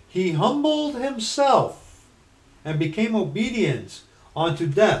 he humbled himself and became obedient unto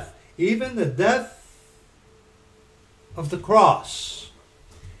death, even the death of the cross.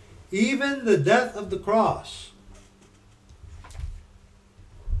 Even the death of the cross.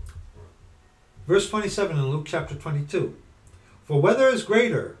 Verse 27 in Luke chapter 22. For whether is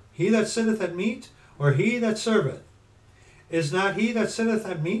greater, he that sitteth at meat, or he that serveth? Is not he that sitteth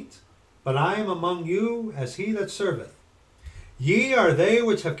at meat? But I am among you as he that serveth. Ye are they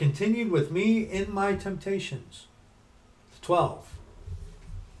which have continued with me in my temptations. 12.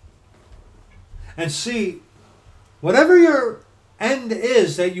 And see, whatever your end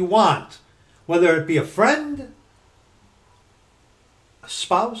is that you want, whether it be a friend, a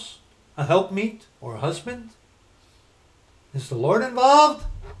spouse, a helpmeet, or a husband, is the Lord involved?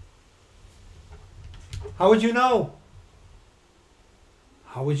 How would you know?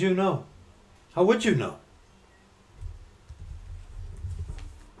 How would you know? How would you know?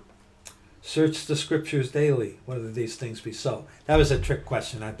 Search the scriptures daily, whether these things be so. That was a trick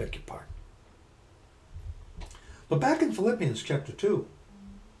question, I beg your pardon. But back in Philippians chapter 2,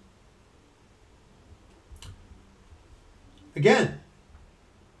 again,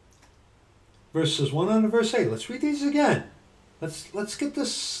 verses 1 on to verse 8. Let's read these again. Let's get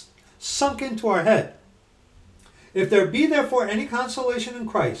this sunk into our head. If there be therefore any consolation in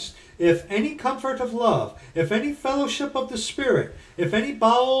Christ, if any comfort of love, if any fellowship of the Spirit, if any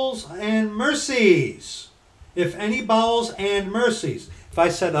bowels and mercies, if any bowels and mercies. If I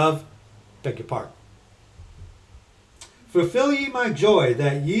said of, beg your pardon. Fulfill ye my joy,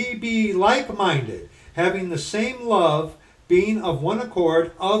 that ye be like-minded, having the same love, being of one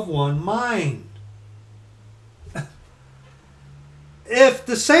accord, of one mind. If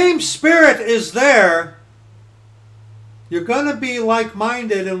the same Spirit is there, you're going to be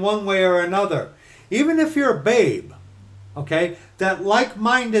like-minded in one way or another. Even if you're a babe, okay, that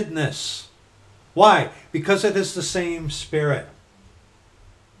like-mindedness. Why? Because it is the same Spirit.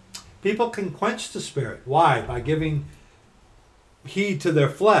 People can quench the Spirit. Why? By giving heed to their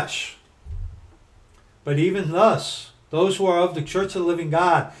flesh. But even thus, those who are of the Church of the Living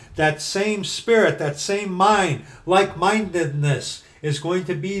God, that same Spirit, that same mind, like-mindedness is going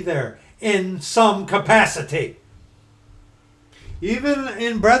to be there in some capacity. Even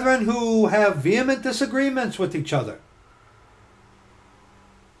in brethren who have vehement disagreements with each other,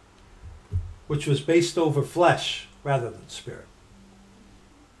 which was based over flesh rather than spirit.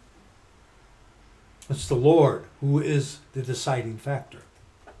 It's the Lord who is the deciding factor.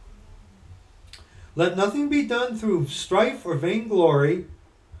 Let nothing be done through strife or vainglory,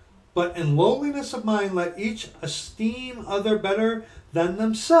 but in lowliness of mind let each esteem other better than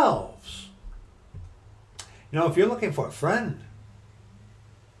themselves. You know, if you're looking for a friend,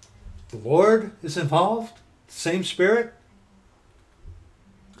 the Lord is involved, the same Spirit.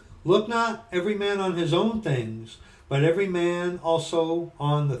 Look not every man on his own things, but every man also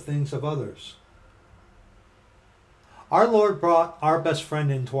on the things of others. Our Lord brought our best friend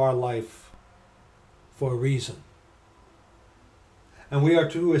into our life for a reason. And we are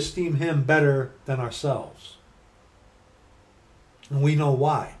to esteem him better than ourselves. And we know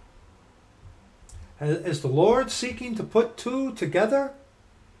why. Is the Lord seeking to put two together?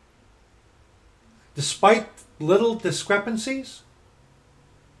 Despite little discrepancies?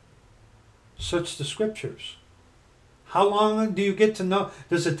 Search the scriptures. How long do you get to know?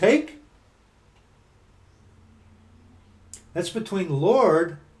 Does it take? That's between the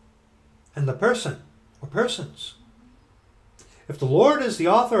Lord and the person or persons. If the Lord is the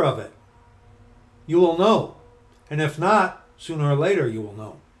author of it, you will know. And if not, sooner or later you will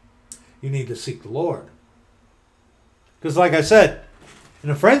know. You need to seek the Lord. Because like I said, in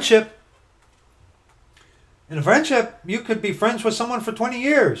a friendship, you could be friends with someone for 20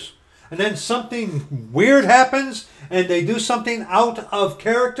 years. And then something weird happens and they do something out of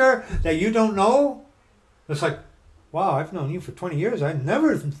character that you don't know. It's like, wow, I've known you for 20 years. I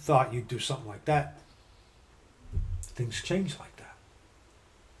never thought you'd do something like that. Things change like that.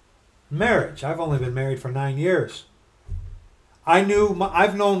 Marriage. I've only been married for 9 years. I've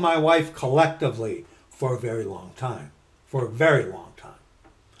known my wife collectively for a very long time. For a very long time.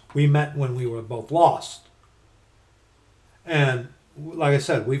 We met when we were both lost. And like I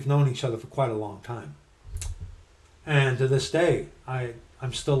said, we've known each other for quite a long time. And to this day,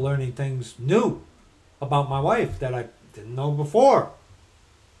 I'm still learning things new about my wife that I didn't know before.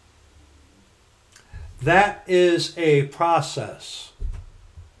 That is a process.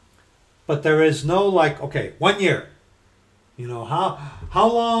 But there is no like, okay, 1 year. You know, how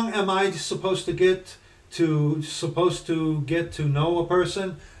long am I supposed to get to know a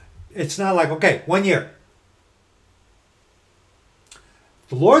person? It's not like, okay, 1 year. If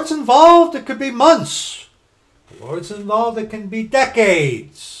the Lord's involved, it could be months. If the Lord's involved, it can be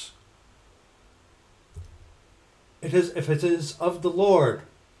decades. If it is of the Lord,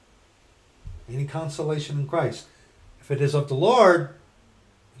 any consolation in Christ, if it is of the Lord,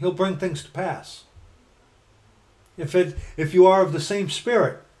 He'll bring things to pass. If you are of the same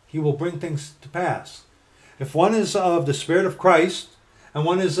Spirit, He will bring things to pass. If one is of the Spirit of Christ and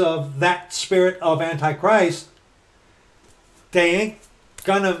one is of that spirit of Antichrist, they ain't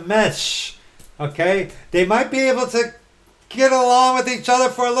gonna mesh. Okay? They might be able to get along with each other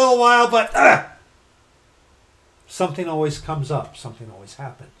for a little while, but something always comes up. Something always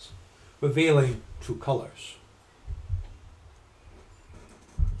happens, revealing true colors.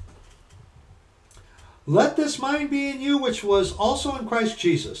 Let this mind be in you, which was also in Christ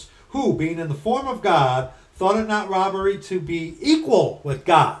Jesus, who, being in the form of God, thought it not robbery to be equal with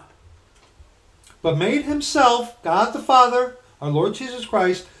God, but made himself, God the Father, our Lord Jesus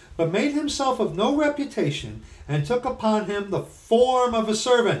Christ, but made himself of no reputation, and took upon him the form of a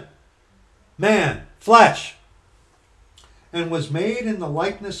servant, man, flesh, and was made in the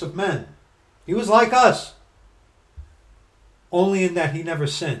likeness of men. He was like us, only in that he never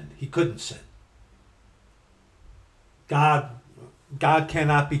sinned. He couldn't sin. God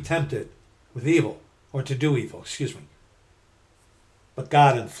cannot be tempted with evil, or to do evil, excuse me. But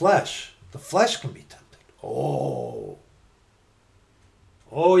God in flesh, the flesh can be tempted. Oh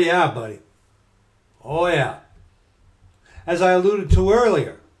yeah, buddy. Oh yeah. As I alluded to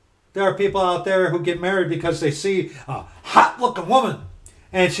earlier, there are people out there who get married because they see a hot-looking woman,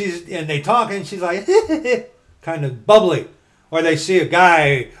 and they talk, and she's like kind of bubbly, or they see a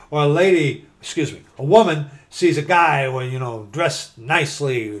guy or a lady, excuse me, a woman sees a guy dressed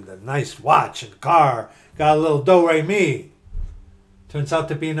nicely with a nice watch and car, got a little do-re-mi. Turns out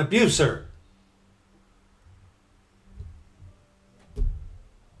to be an abuser.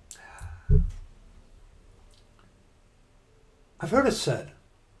 I've heard it said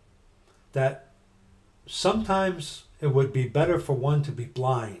that sometimes it would be better for one to be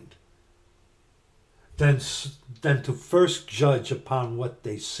blind than to first judge upon what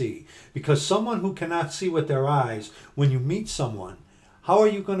they see. Because someone who cannot see with their eyes, when you meet someone, how are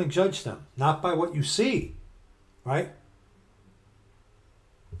you going to judge them? Not by what you see, right?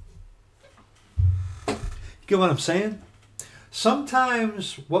 You get what I'm saying?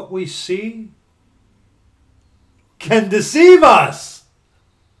 Sometimes what we see can deceive us.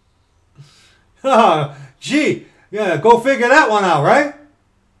 Oh, gee, yeah, go figure that one out, right?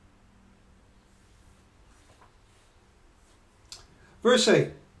 Verse 8.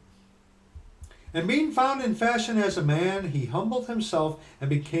 And being found in fashion as a man, he humbled himself and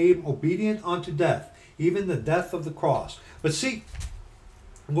became obedient unto death, even the death of the cross. But see,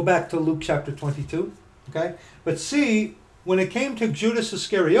 we'll go back to Luke chapter 22. Okay? But see, when it came to Judas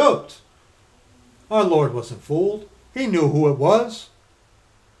Iscariot, our Lord wasn't fooled. He knew who it was.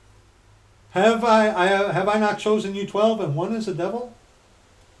 Have I not chosen you 12 and one is a devil?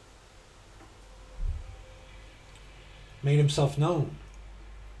 Made himself known,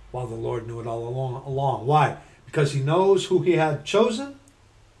 while the Lord knew it all along. Why? Because he knows who he had chosen,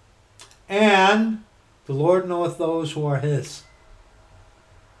 and the Lord knoweth those who are his.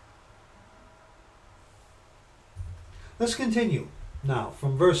 Let's continue now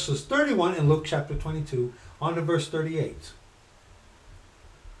from verses 31 in Luke chapter 22 on to verse 38.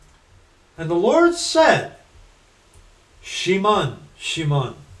 And the Lord said, Shimon,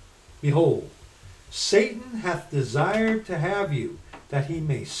 Shimon, behold, Satan hath desired to have you, that he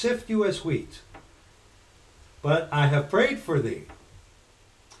may sift you as wheat. But I have prayed for thee,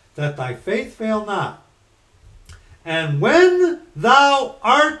 that thy faith fail not. And when thou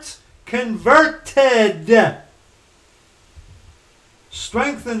art converted,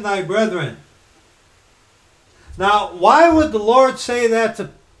 strengthen thy brethren. Now, why would the Lord say that to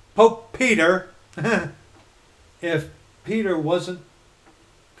Pope Peter if Peter wasn't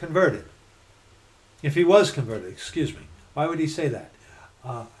converted? If he was converted, excuse me. Why would he say that?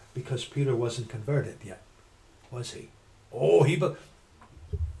 Because Peter wasn't converted yet, was he? Oh,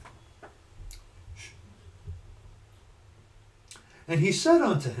 And he said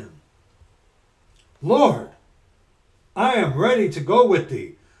unto him, Lord, I am ready to go with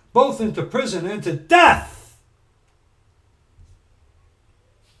thee, both into prison and to death.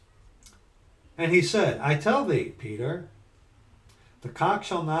 And he said, I tell thee, Peter, the cock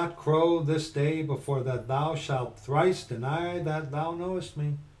shall not crow this day before that thou shalt thrice deny that thou knowest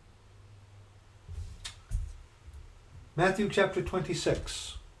me. Matthew chapter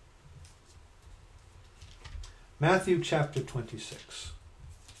 26. Matthew chapter 26,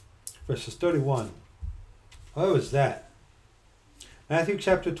 verses 31. What was that? Matthew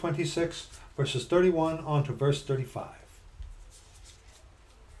chapter 26, verses 31 on to verse 35.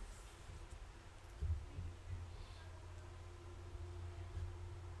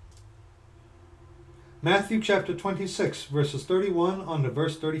 Matthew chapter 26, verses 31 on to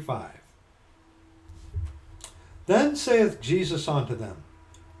verse 35. Then saith Jesus unto them,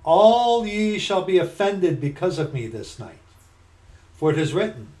 all ye shall be offended because of me this night. For it is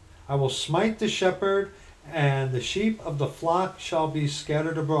written, I will smite the shepherd, and the sheep of the flock shall be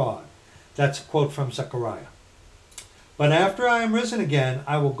scattered abroad. That's a quote from Zechariah. But after I am risen again,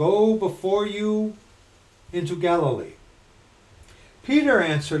 I will go before you into Galilee. Peter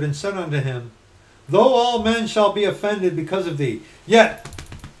answered and said unto him, though all men shall be offended because of thee, yet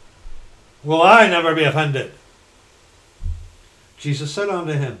will I never be offended. Jesus said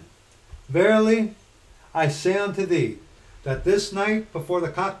unto him, verily I say unto thee, that this night before the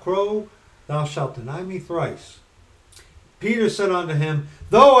cock crow, thou shalt deny me thrice. Peter said unto him,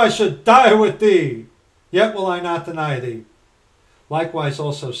 though I should die with thee, yet will I not deny thee. Likewise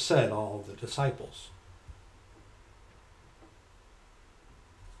also said all the disciples.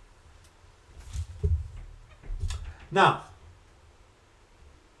 Now,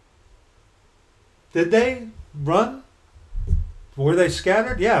 did they run? Were they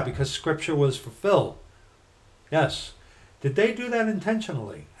scattered? Yeah, because Scripture was fulfilled. Yes. Did they do that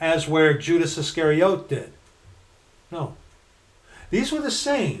intentionally, as where Judas Iscariot did? No. These were the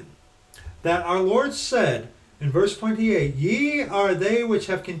same that our Lord said in verse 28, ye are they which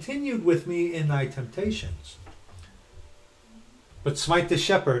have continued with me in thy temptations. But smite the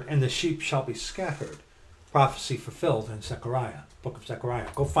shepherd, and the sheep shall be scattered. Prophecy fulfilled in Zechariah, book of Zechariah.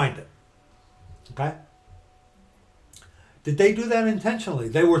 Go find it. Okay? Did they do that intentionally?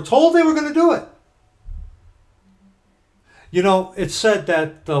 They were told they were going to do it. You know, it's said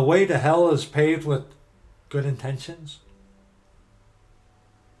that the way to hell is paved with good intentions.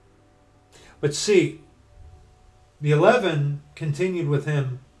 But see, the 11 continued with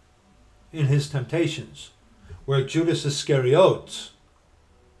him in his temptations, where Judas Iscariot,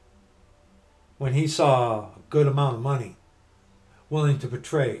 when he saw a good amount of money, willing to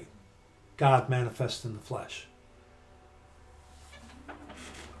betray God manifest in the flesh.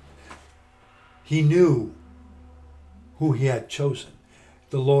 He knew who he had chosen.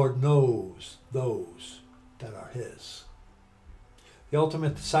 The Lord knows those that are his. The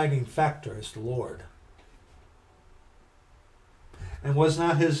ultimate deciding factor is the Lord. And was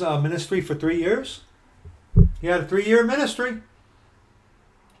not his ministry for 3 years? He had a 3-year ministry.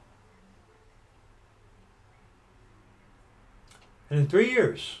 And in 3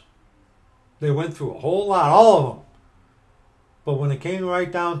 years, they went through a whole lot, all of them. But when it came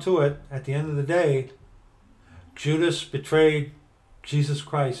right down to it, at the end of the day, Judas betrayed Jesus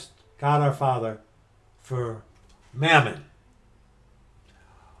Christ, God our Father, for mammon.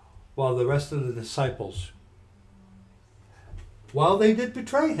 While the rest of the disciples, while they did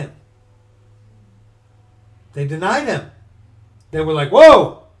betray him, they denied him. They were like,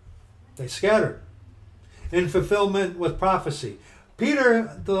 whoa! They scattered. In fulfillment with prophecy.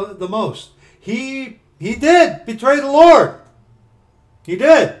 Peter, the most, he did betray the Lord. He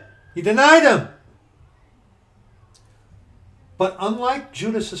did. He denied him. But unlike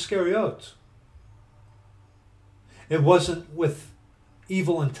Judas Iscariot, it wasn't with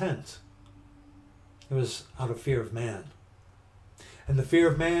evil intent. It was out of fear of man. And the fear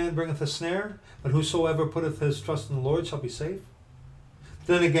of man bringeth a snare, but whosoever putteth his trust in the Lord shall be safe.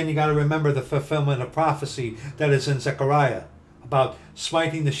 Then again, you got to remember the fulfillment of prophecy that is in Zechariah about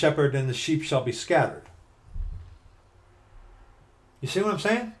smiting the shepherd and the sheep shall be scattered. You see what I'm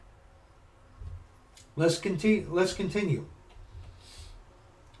saying? Let's continue.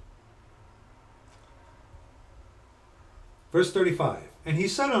 Verse 35. And he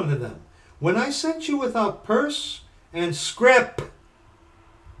said unto them, when I sent you without purse and scrip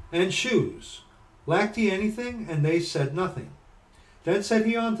and shoes, lacked ye anything? And they said nothing. Then said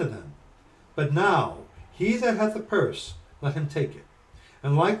he unto them, but now he that hath a purse, let him take it,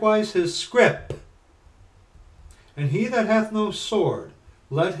 and likewise his scrip. And he that hath no sword,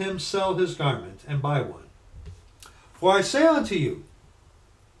 let him sell his garment and buy one. For I say unto you,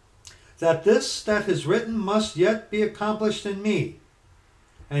 that this that is written must yet be accomplished in me.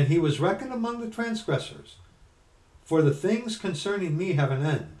 And he was reckoned among the transgressors. For the things concerning me have an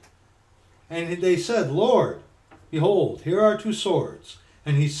end. And they said, Lord, behold, here are 2 swords.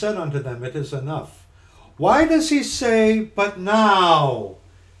 And he said unto them, It is enough. Why does he say, but now,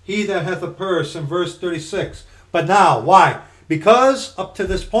 he that hath a purse, in verse 36? But now, why? Because up to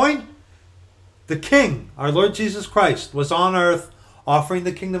this point, the King, our Lord Jesus Christ, was on earth offering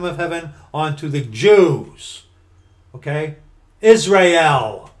the kingdom of heaven onto the Jews. Okay?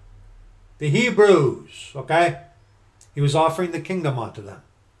 Israel. The Hebrews. Okay? He was offering the kingdom onto them.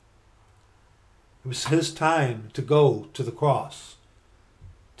 It was his time to go to the cross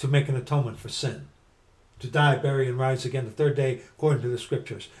to make an atonement for sin. To die, bury, and rise again the 3rd day according to the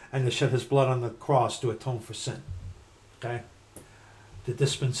scriptures. And to shed his blood on the cross to atone for sin. Okay? The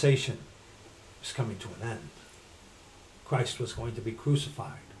dispensation was coming to an end. Christ was going to be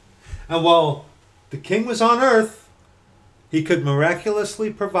crucified. And while the king was on earth, he could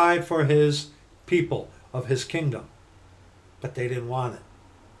miraculously provide for his people of his kingdom. But they didn't want it.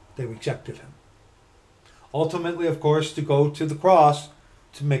 They rejected him. Ultimately, of course, to go to the cross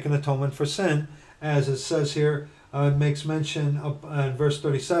to make an atonement for sin, as it says here, makes mention of, in verse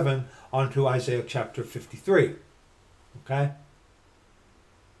 37 onto Isaiah chapter 53. Okay?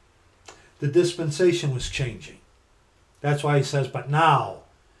 The dispensation was changing. That's why he says, but now.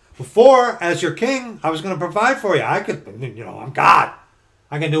 Before, as your king, I was going to provide for you. I could, I'm God.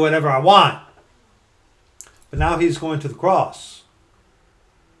 I can do whatever I want. But now he's going to the cross.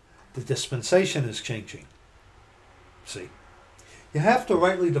 The dispensation is changing. See, you have to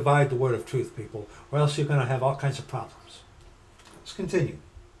rightly divide the word of truth, people, or else you're going to have all kinds of problems. Let's continue.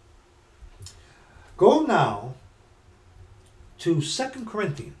 Go now to 2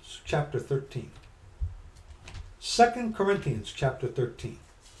 Corinthians chapter 13. 2 Corinthians chapter 13.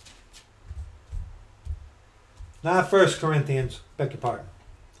 Not 1 Corinthians, beg your pardon.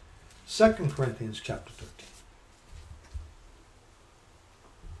 2 Corinthians chapter 13.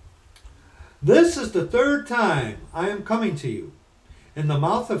 This is the 3rd time I am coming to you. In the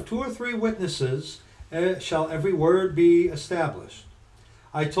mouth of 2 or 3 witnesses shall every word be established.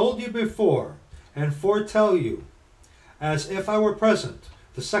 I told you before, and foretell you, as if I were present,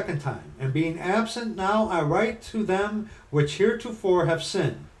 the 2nd time. And being absent now I write to them which heretofore have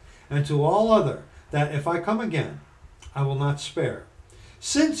sinned, and to all other, that if I come again, I will not spare.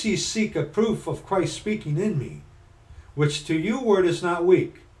 Since ye seek a proof of Christ speaking in me, which to you word is not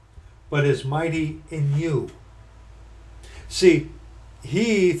weak, but is mighty in you. See,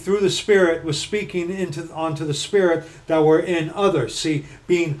 he, through the Spirit, was speaking onto the Spirit that were in others. See,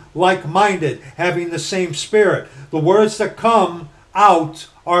 being like-minded, having the same Spirit. The words that come out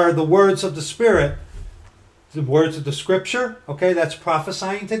are the words of the Spirit. The words of the Scripture. Okay, that's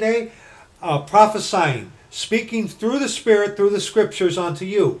prophesying today. Prophesying, speaking through the Spirit, through the Scriptures onto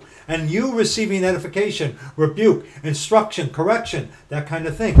you. And you receiving edification, rebuke, instruction, correction, that kind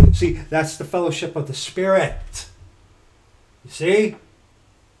of thing. See, that's the fellowship of the Spirit. You see?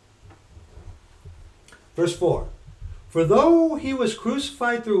 Verse 4. For though he was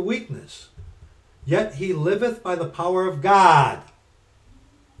crucified through weakness, yet he liveth by the power of God.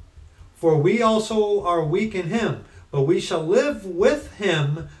 For we also are weak in him, but we shall live with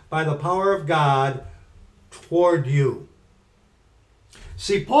him by the power of God toward you.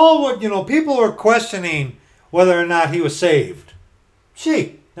 See, Paul would, people were questioning whether or not he was saved.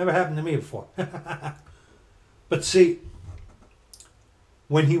 Gee, never happened to me before. But see,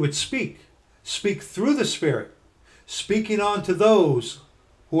 when he would speak through the Spirit, speaking on to those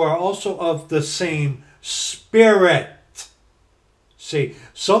who are also of the same Spirit. See,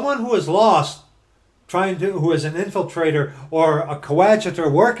 someone who is lost, who is an infiltrator or a coadjutor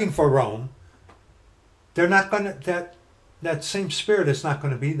working for Rome, they're not going to, that same spirit is not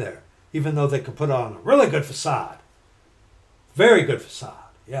going to be there, even though they can put on a really good facade. Very good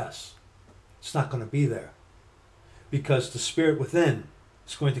facade, yes. It's not going to be there because the Spirit within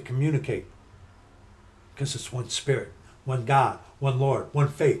is going to communicate, because it's one Spirit, one God, one Lord, one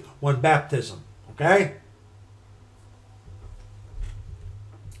faith, one baptism. Okay?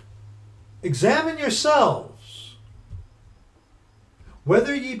 Examine yourselves,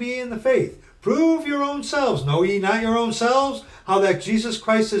 whether ye be in the faith. Prove your own selves. Know ye not your own selves, how that Jesus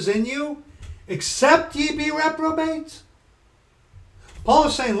Christ is in you, except ye be reprobates? Paul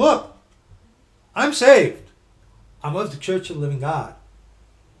is saying, look, I'm saved. I'm of the Church of the Living God.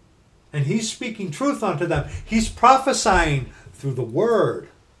 And he's speaking truth unto them. He's prophesying through the Word.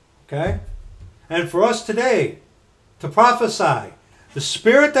 Okay? And for us today, to prophesy, the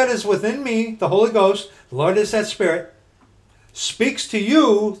Spirit that is within me, the Holy Ghost, the Lord is that Spirit, speaks to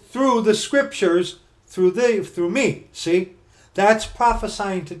you through the scriptures, through me. See? That's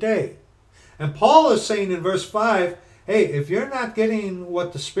prophesying today. And Paul is saying in verse 5, hey, if you're not getting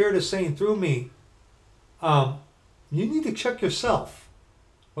what the Spirit is saying through me, you need to check yourself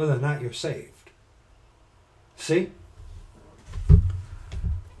whether or not you're saved. See?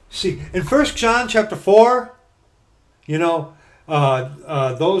 See, in 1 John chapter 4,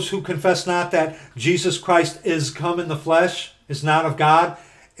 those who confess not that Jesus Christ is come in the flesh, is not of God.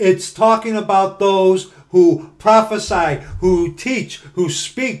 It's talking about those who prophesy, who teach, who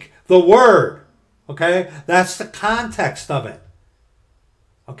speak the word. Okay? That's the context of it.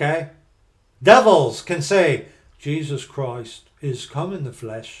 Okay? Devils can say, Jesus Christ is come in the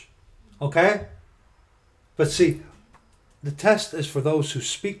flesh. Okay? But see, the test is for those who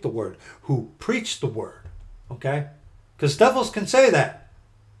speak the word, who preach the word. Okay? Because devils can say that.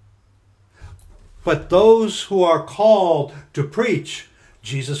 But those who are called to preach,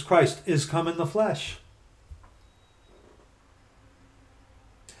 Jesus Christ is come in the flesh.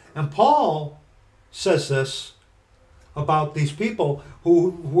 And Paul says this about these people who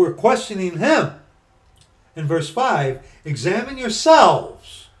were questioning him. In verse 5, examine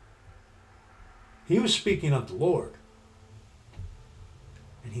yourselves. He was speaking of the Lord.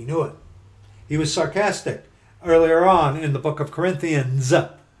 And he knew it. He was sarcastic earlier on in the book of Corinthians.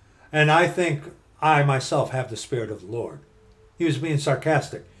 And I think I myself have the Spirit of the Lord. He was being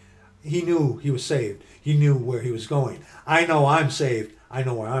sarcastic. He knew he was saved. He knew where he was going. I know I'm saved. I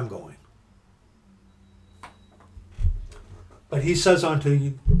know where I'm going. But he says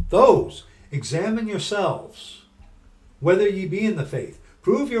unto those, examine yourselves, whether ye be in the faith.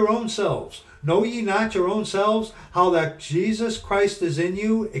 Prove your own selves. Know ye not your own selves, how that Jesus Christ is in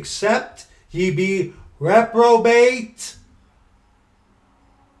you, except ye be reprobate?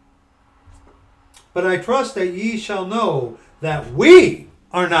 But I trust that ye shall know that we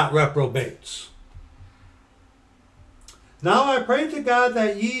are not reprobates. Now I pray to God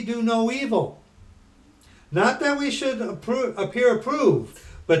that ye do no evil. Not that we should appear approved,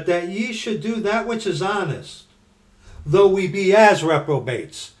 but that ye should do that which is honest, though we be as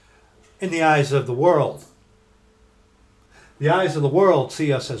reprobates in the eyes of the world. The eyes of the world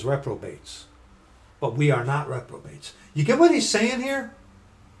see us as reprobates, but we are not reprobates. You get what he's saying here?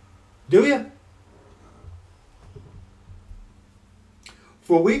 Do you?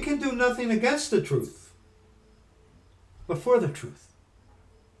 For we can do nothing against the truth, but for the truth.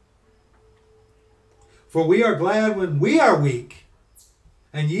 For we are glad when we are weak,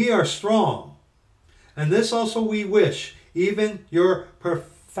 and ye are strong. And this also we wish, even your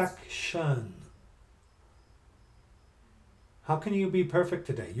perfection. How can you be perfect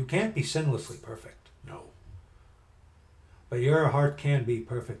today? You can't be sinlessly perfect. No. But your heart can be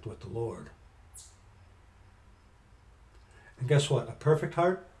perfect with the Lord. And guess what? A perfect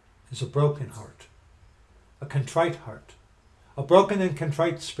heart is a broken heart. A contrite heart. A broken and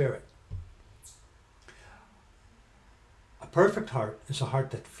contrite spirit. A perfect heart is a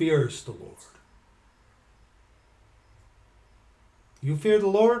heart that fears the Lord. You fear the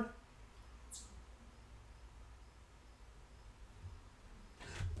Lord?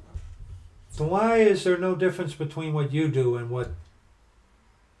 So why is there no difference between what you do and what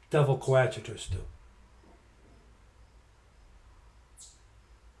devil coadjutors do?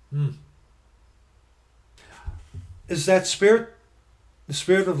 Is that spirit, the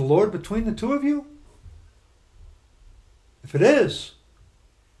Spirit of the Lord between the two of you? If it is,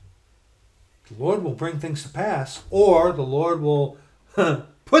 the Lord will bring things to pass, or the Lord will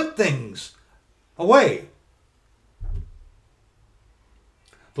put things away.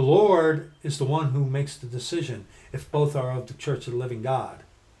 The Lord is the one who makes the decision if both are of the Church of the Living God.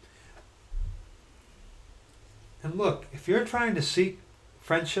 And look, if you're trying to seek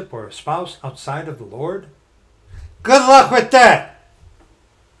friendship or a spouse outside of the Lord, good luck with that.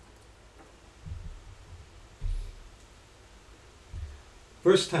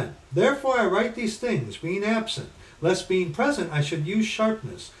 Verse 10, therefore I write these things, being absent, lest being present I should use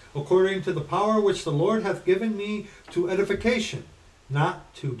sharpness, according to the power which the Lord hath given me to edification,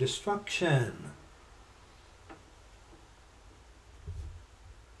 not to destruction.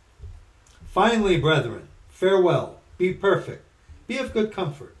 Finally, brethren, farewell, be perfect, be of good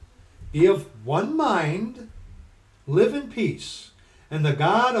comfort, be of one mind, live in peace, and the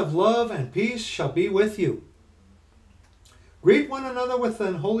God of love and peace shall be with you. Greet one another with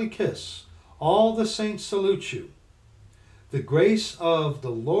an holy kiss. All the saints salute you. The grace of the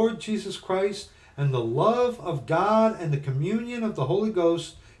Lord Jesus Christ and the love of God and the communion of the Holy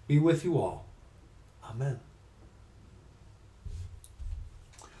Ghost be with you all. Amen.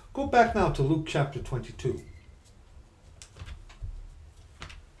 Go back now to Luke chapter 22.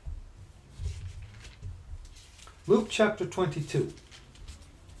 Luke chapter 22.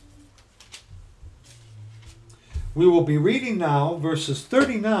 We will be reading now verses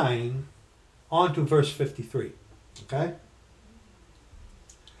 39 on to verse 53. Okay?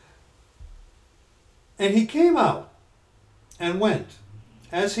 And he came out and went,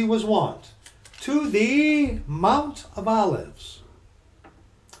 as he was wont, to the Mount of Olives.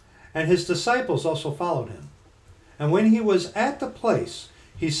 And his disciples also followed him. And when he was at the place,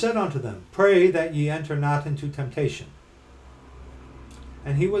 he said unto them, Pray that ye enter not into temptation.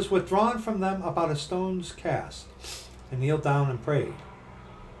 And he was withdrawn from them about a stone's cast, and kneeled down and prayed,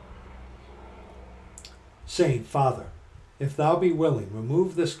 saying, Father, if thou be willing,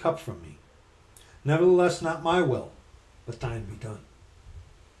 remove this cup from me. Nevertheless, not my will, but thine be done.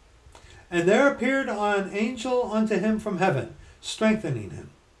 And there appeared an angel unto him from heaven, strengthening him.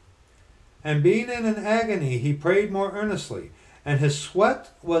 And being in an agony, he prayed more earnestly, and his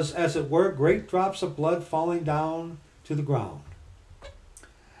sweat was as it were great drops of blood falling down to the ground.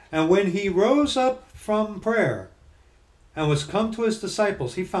 And when he rose up from prayer, and was come to his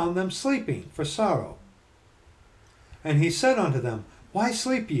disciples, he found them sleeping for sorrow. And he said unto them, Why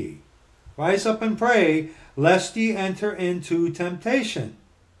sleep ye? Rise up and pray, lest ye enter into temptation.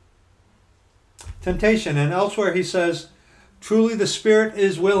 Temptation. And elsewhere he says, Truly the spirit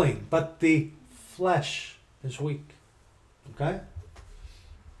is willing, but the flesh is weak. Okay?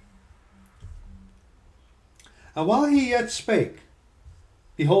 And while he yet spake,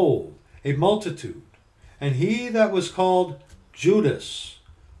 behold, a multitude, and he that was called Judas,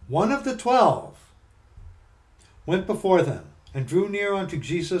 one of the 12, went before them, and drew near unto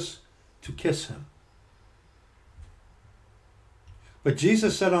Jesus to kiss him. But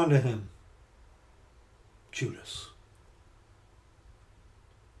Jesus said unto him, Judas,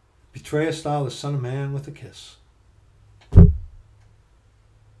 betrayest thou the Son of Man with a kiss?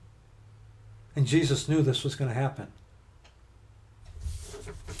 And Jesus knew this was going to happen.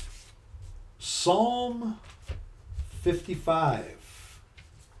 Psalm 55.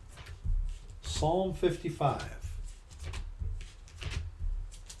 Psalm 55.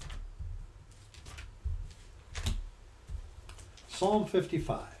 Psalm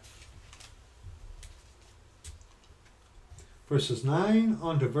 55. Verses 9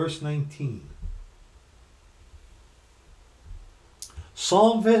 on to verse 19.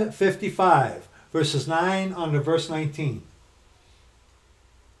 Psalm 55, verses 9 on to verse 19.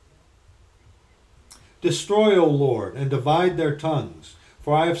 Destroy, O Lord, and divide their tongues,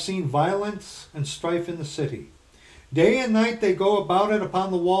 for I have seen violence and strife in the city. Day and night they go about it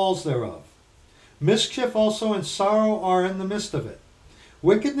upon the walls thereof. Mischief also and sorrow are in the midst of it.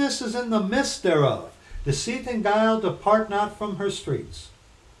 Wickedness is in the midst thereof. Deceit and guile depart not from her streets.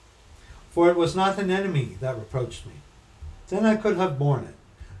 For it was not an enemy that reproached me. Then I could have borne it.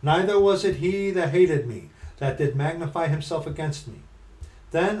 Neither was it he that hated me, that did magnify himself against me.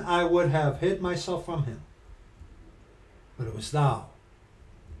 Then I would have hid myself from him. But it was thou,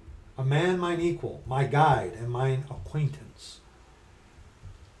 a man mine equal, my guide, and mine acquaintance.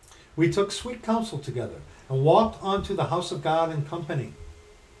 We took sweet counsel together, and walked unto the house of God in company.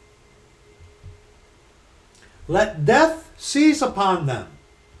 Let death seize upon them,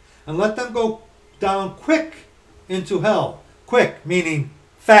 and let them go down quick into hell. Quick, meaning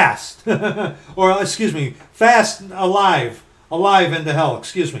fast. Or, fast, alive into hell.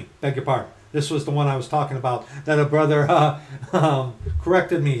 Beg your pardon. This was the one I was talking about that a brother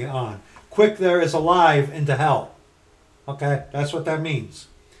corrected me on. Quick there is alive into hell. Okay, that's what that means.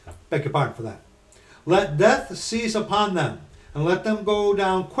 Beg your pardon for that. Let death seize upon them, and let them go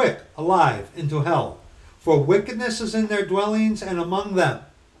down quick, alive, into hell. For wickedness is in their dwellings and among them.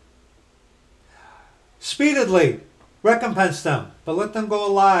 Speedily recompense them, but let them go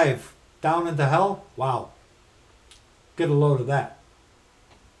alive down into hell. Wow. Get a load of that.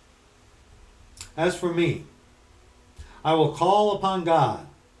 As for me, I will call upon God.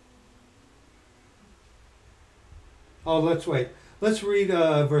 Oh, let's wait. Let's read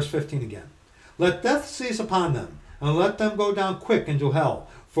verse 15 again. Let death seize upon them, and let them go down quick into hell,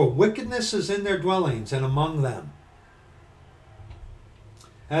 for wickedness is in their dwellings and among them.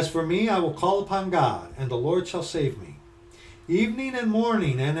 As for me, I will call upon God, and the Lord shall save me. Evening and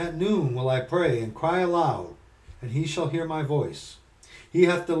morning and at noon will I pray and cry aloud, and he shall hear my voice. He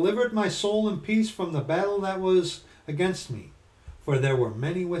hath delivered my soul in peace from the battle that was against me, for there were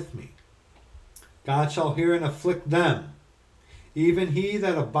many with me. God shall hear and afflict them, even he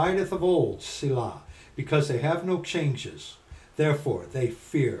that abideth of old, Selah, because they have no changes. Therefore they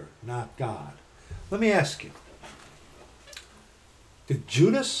fear not God. Let me ask you, did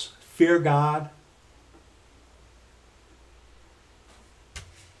Judas fear God?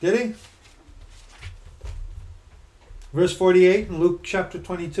 Did he? Verse 48 in Luke chapter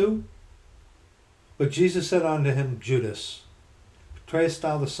 22. But Jesus said unto him, Judas, betrayest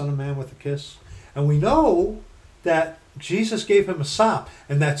thou the Son of Man with a kiss? And we know that Jesus gave him a sop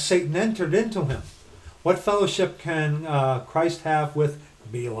and that Satan entered into him. What fellowship can Christ have with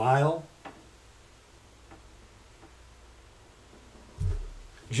Belial?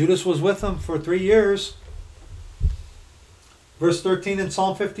 Judas was with him for 3 years. Verse 13 in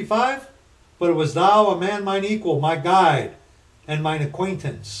Psalm 55. But it was thou, a man mine equal, my guide, and mine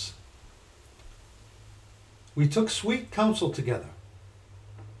acquaintance. We took sweet counsel together,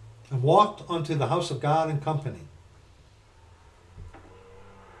 and walked unto the house of God in company.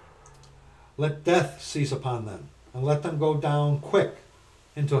 Let death seize upon them, and let them go down quick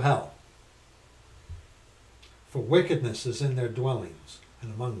into hell. For wickedness is in their dwellings,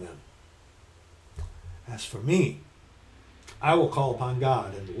 and among them. As for me, I will call upon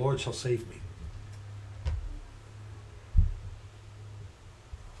God, and the Lord shall save me.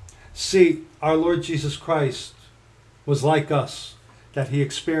 See, our Lord Jesus Christ was like us, that he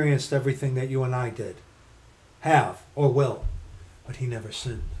experienced everything that you and I did, have, or will, but he never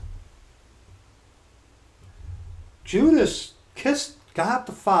sinned. Judas kissed God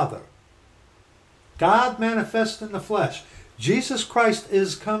the Father. God manifest in the flesh. Jesus Christ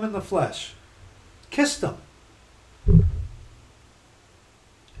is come in the flesh. Kissed him. And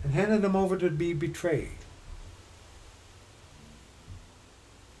handed him over to be betrayed.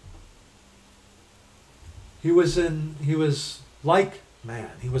 He was like man.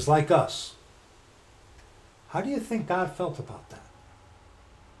 He was like us. How do you think God felt about that?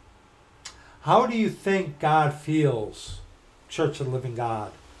 How do you think God feels, Church of the Living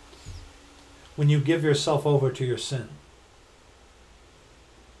God, when you give yourself over to your sin?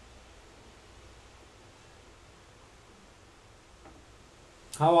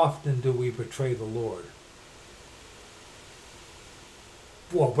 How often do we betray the Lord?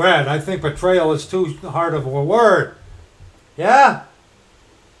 Well, Brad, I think betrayal is too hard of a word. Yeah?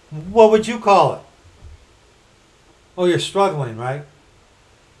 What would you call it? Oh, you're struggling, right?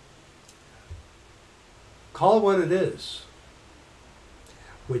 Call it what it is.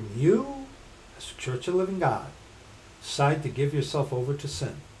 When you, as a Church of the Living God, decide to give yourself over to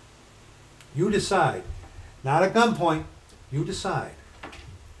sin, you decide, not at gunpoint, you decide.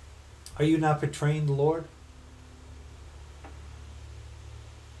 Are you not betraying the Lord?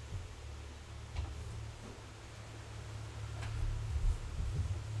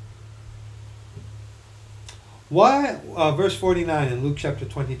 Why? Verse 49 in Luke chapter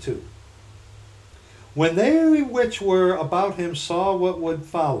 22. When they which were about him saw what would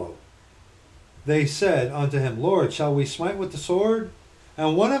follow, they said unto him, Lord, shall we smite with the sword?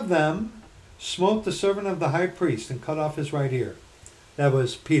 And one of them smote the servant of the high priest and cut off his right ear. That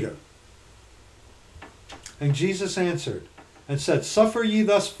was Peter. And Jesus answered and said, Suffer ye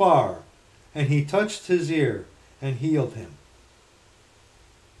thus far. And he touched his ear and healed him.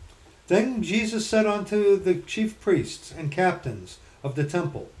 Then Jesus said unto the chief priests and captains of the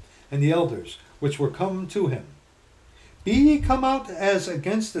temple and the elders which were come to him, Be ye come out as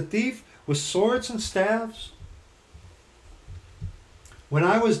against a thief with swords and staves? When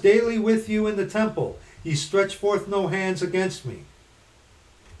I was daily with you in the temple, ye stretched forth no hands against me.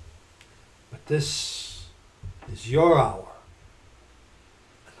 But this is your hour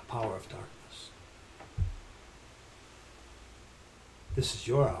and the power of darkness. This is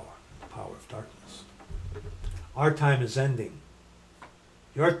your hour. Power of darkness. Our time is ending.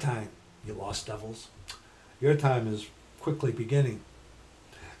 Your time, you lost devils, your time is quickly beginning.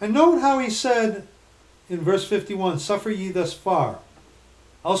 And note how he said in verse 51, Suffer ye thus far.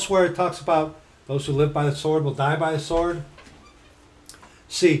 Elsewhere it talks about those who live by the sword will die by the sword.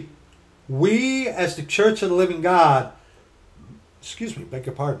 See, we as the Church of the Living God, beg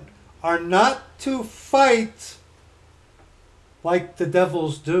your pardon, are not to fight like the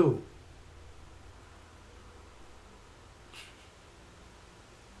devils do.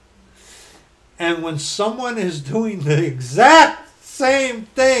 And when someone is doing the exact same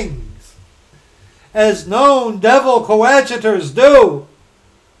things as known devil coadjutors do,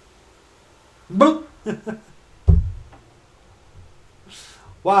 boop.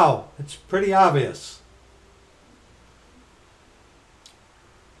 Wow, it's pretty obvious.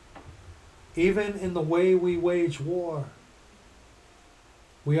 Even in the way we wage war,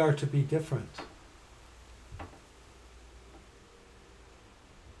 we are to be different.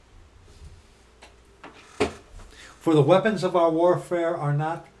 For the weapons of our warfare are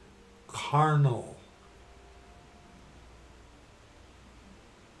not carnal.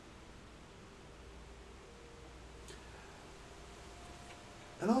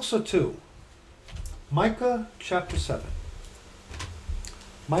 And also, too, Micah chapter 7.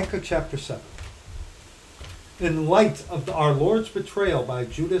 Micah chapter 7. In light of our Lord's betrayal by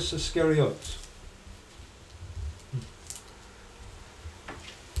Judas Iscariot.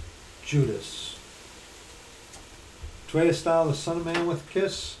 Judas. Betrayest thou the Son of Man with a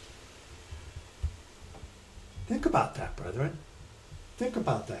kiss? Think about that, brethren. Think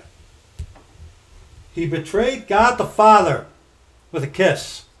about that. He betrayed God the Father with a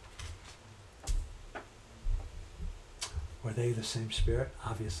kiss. Were they the same spirit?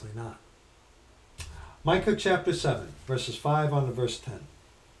 Obviously not. Micah chapter 7, verses 5 on to verse 10.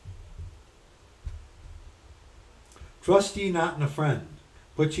 Trust ye not in a friend,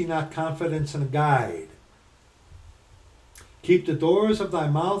 put ye not confidence in a guide. Keep the doors of thy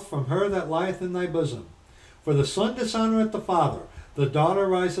mouth from her that lieth in thy bosom. For the son dishonoureth the father, the daughter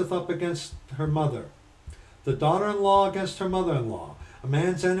riseth up against her mother, the daughter-in-law against her mother-in-law. A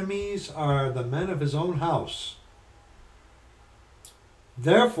man's enemies are the men of his own house.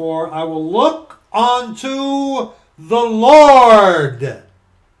 Therefore I will look unto the Lord.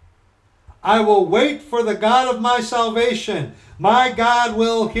 I will wait for the God of my salvation. My God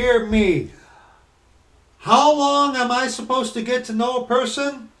will hear me. How long am I supposed to get to know a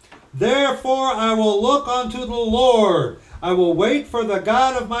person? Therefore I will look unto the Lord. I will wait for the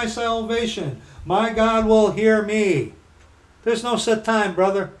God of my salvation. My God will hear me. There's no set time,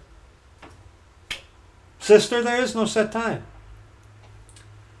 brother. Sister, there is no set time.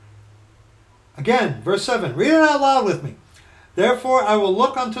 Again, verse 7. Read it out loud with me. Therefore I will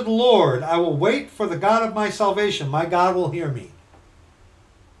look unto the Lord. I will wait for the God of my salvation. My God will hear me.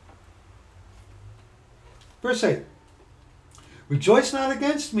 Verse 8. Rejoice not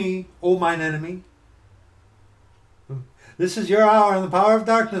against me, O mine enemy. This is your hour in the power of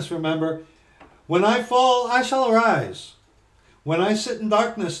darkness, remember. When I fall, I shall arise. When I sit in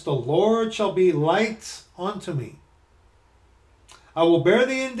darkness, the Lord shall be light unto me. I will bear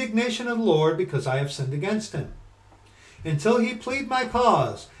the indignation of the Lord because I have sinned against him. Until he plead my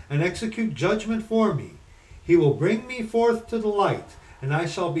cause and execute judgment for me, he will bring me forth to the light, and I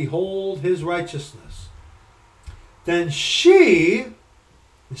shall behold his righteousness. Then she,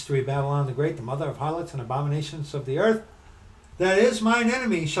 Mystery Babylon the Great, the mother of harlots and abominations of the earth, that is mine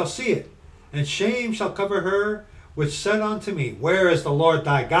enemy, shall see it, and shame shall cover her, which said unto me, Where is the Lord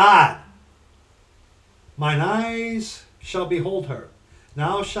thy God? Mine eyes shall behold her.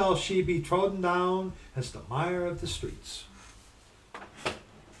 Now shall she be trodden down as the mire of the streets.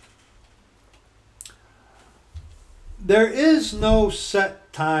 There is no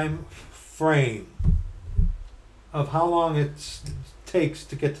set time frame of how long it takes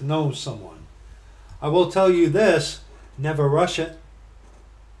to get to know someone. I will tell you this, never rush it.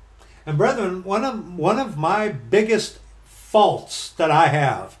 And brethren, one of my biggest faults that I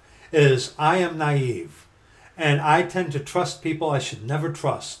have is I am naive. And I tend to trust people I should never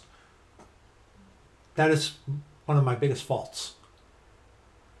trust. That is one of my biggest faults.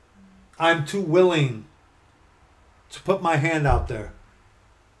 I'm too willing to put my hand out there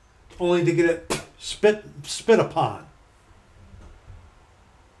only to get it spit upon.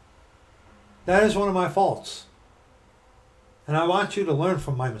 That is one of my faults. And I want you to learn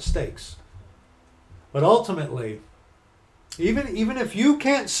from my mistakes. But ultimately, even if you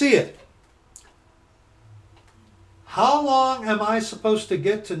can't see it, how long am I supposed to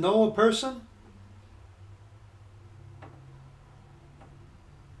get to know a person?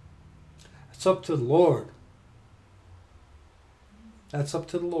 It's up to the Lord. That's up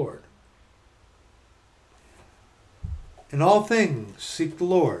to the Lord. In all things, seek the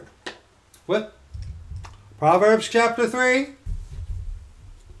Lord. What? Proverbs chapter 3.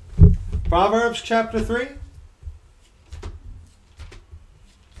 Proverbs chapter 3.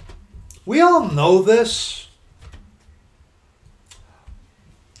 We all know this.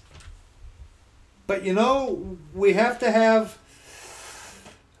 But you know, we have to have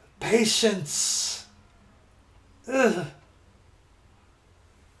patience. Ugh.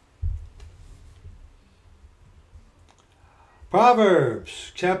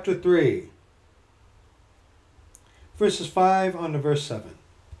 Proverbs chapter 3, verses 5 on to verse 7.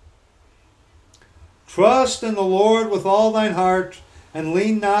 Trust in the Lord with all thine heart, and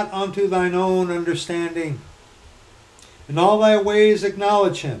lean not unto thine own understanding. In all thy ways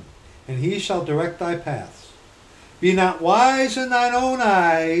acknowledge him, and he shall direct thy paths. Be not wise in thine own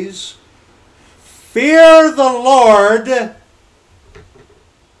eyes. Fear the Lord,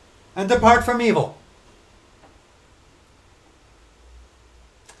 and depart from evil.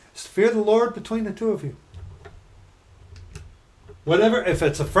 Fear the Lord between the two of you. Whatever, if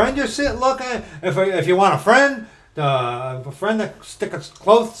it's a friend you're looking at, if you want a friend, A friend that sticks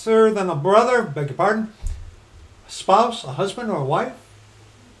closer than a brother, beg your pardon, a spouse, a husband, or a wife.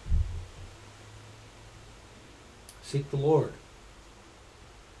 Seek the Lord.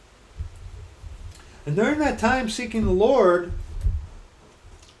 And during that time seeking the Lord,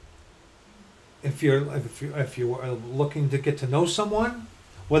 if you are looking to get to know someone,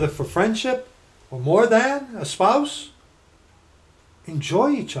 whether for friendship or more than a spouse,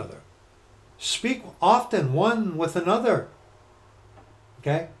 enjoy each other. Speak often one with another.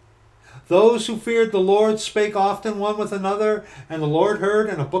 Okay? Those who feared the Lord spake often one with another, and the Lord heard,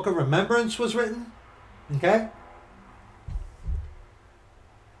 and a book of remembrance was written. Okay?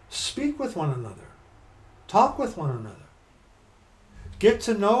 Speak with one another. Talk with one another. Get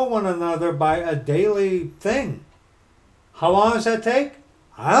to know one another by a daily thing. How long does that take?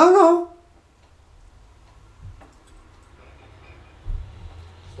 I don't know.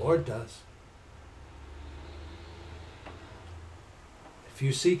 The Lord does. If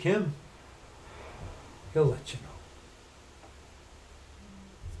you seek Him, He'll let you know.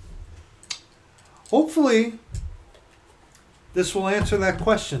 Hopefully, this will answer that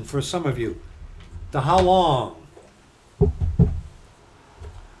question for some of you. The how long?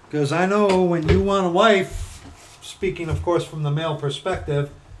 Because I know when you want a wife, speaking of course from the male perspective,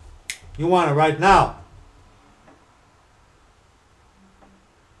 you want it right now.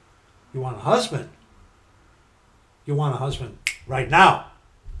 You want a husband. You want a husband right now.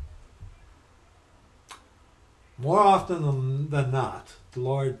 More often than not, the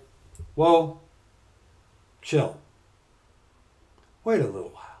Lord, whoa, chill. Wait a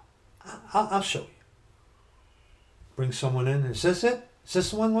little while. I'll show you. Bring someone in. Is this it? Is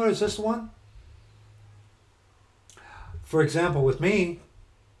this the one, Lord? Is this the one? For example, with me,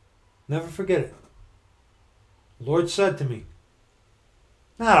 never forget it. The Lord said to me,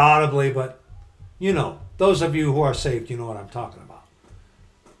 not audibly, but you know, those of you who are saved, you know what I'm talking about.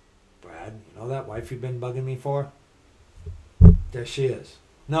 Brad, you know that wife you've been bugging me for? There she is.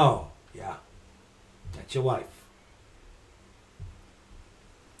 No, yeah, that's your wife.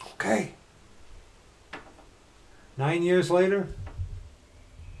 Okay. 9 years later,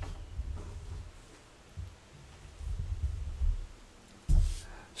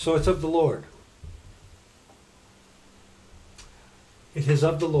 so it's of the Lord. It is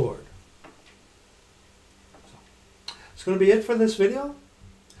of the Lord. So, it's going to be it for this video.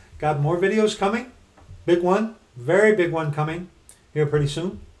 Got more videos coming. Big one. Very big one coming here pretty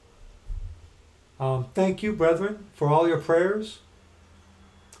soon. Thank you, brethren, for all your prayers.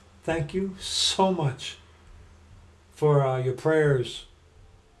 Thank you so much for your prayers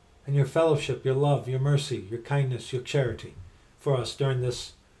and your fellowship, your love, your mercy, your kindness, your charity for us during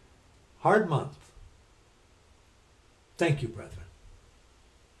this hard month. Thank you, brethren.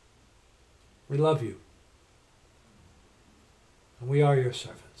 We love you. And we are your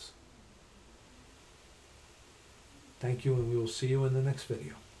servants. Thank you, and we will see you in the next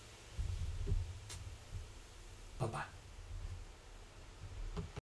video. Bye-bye.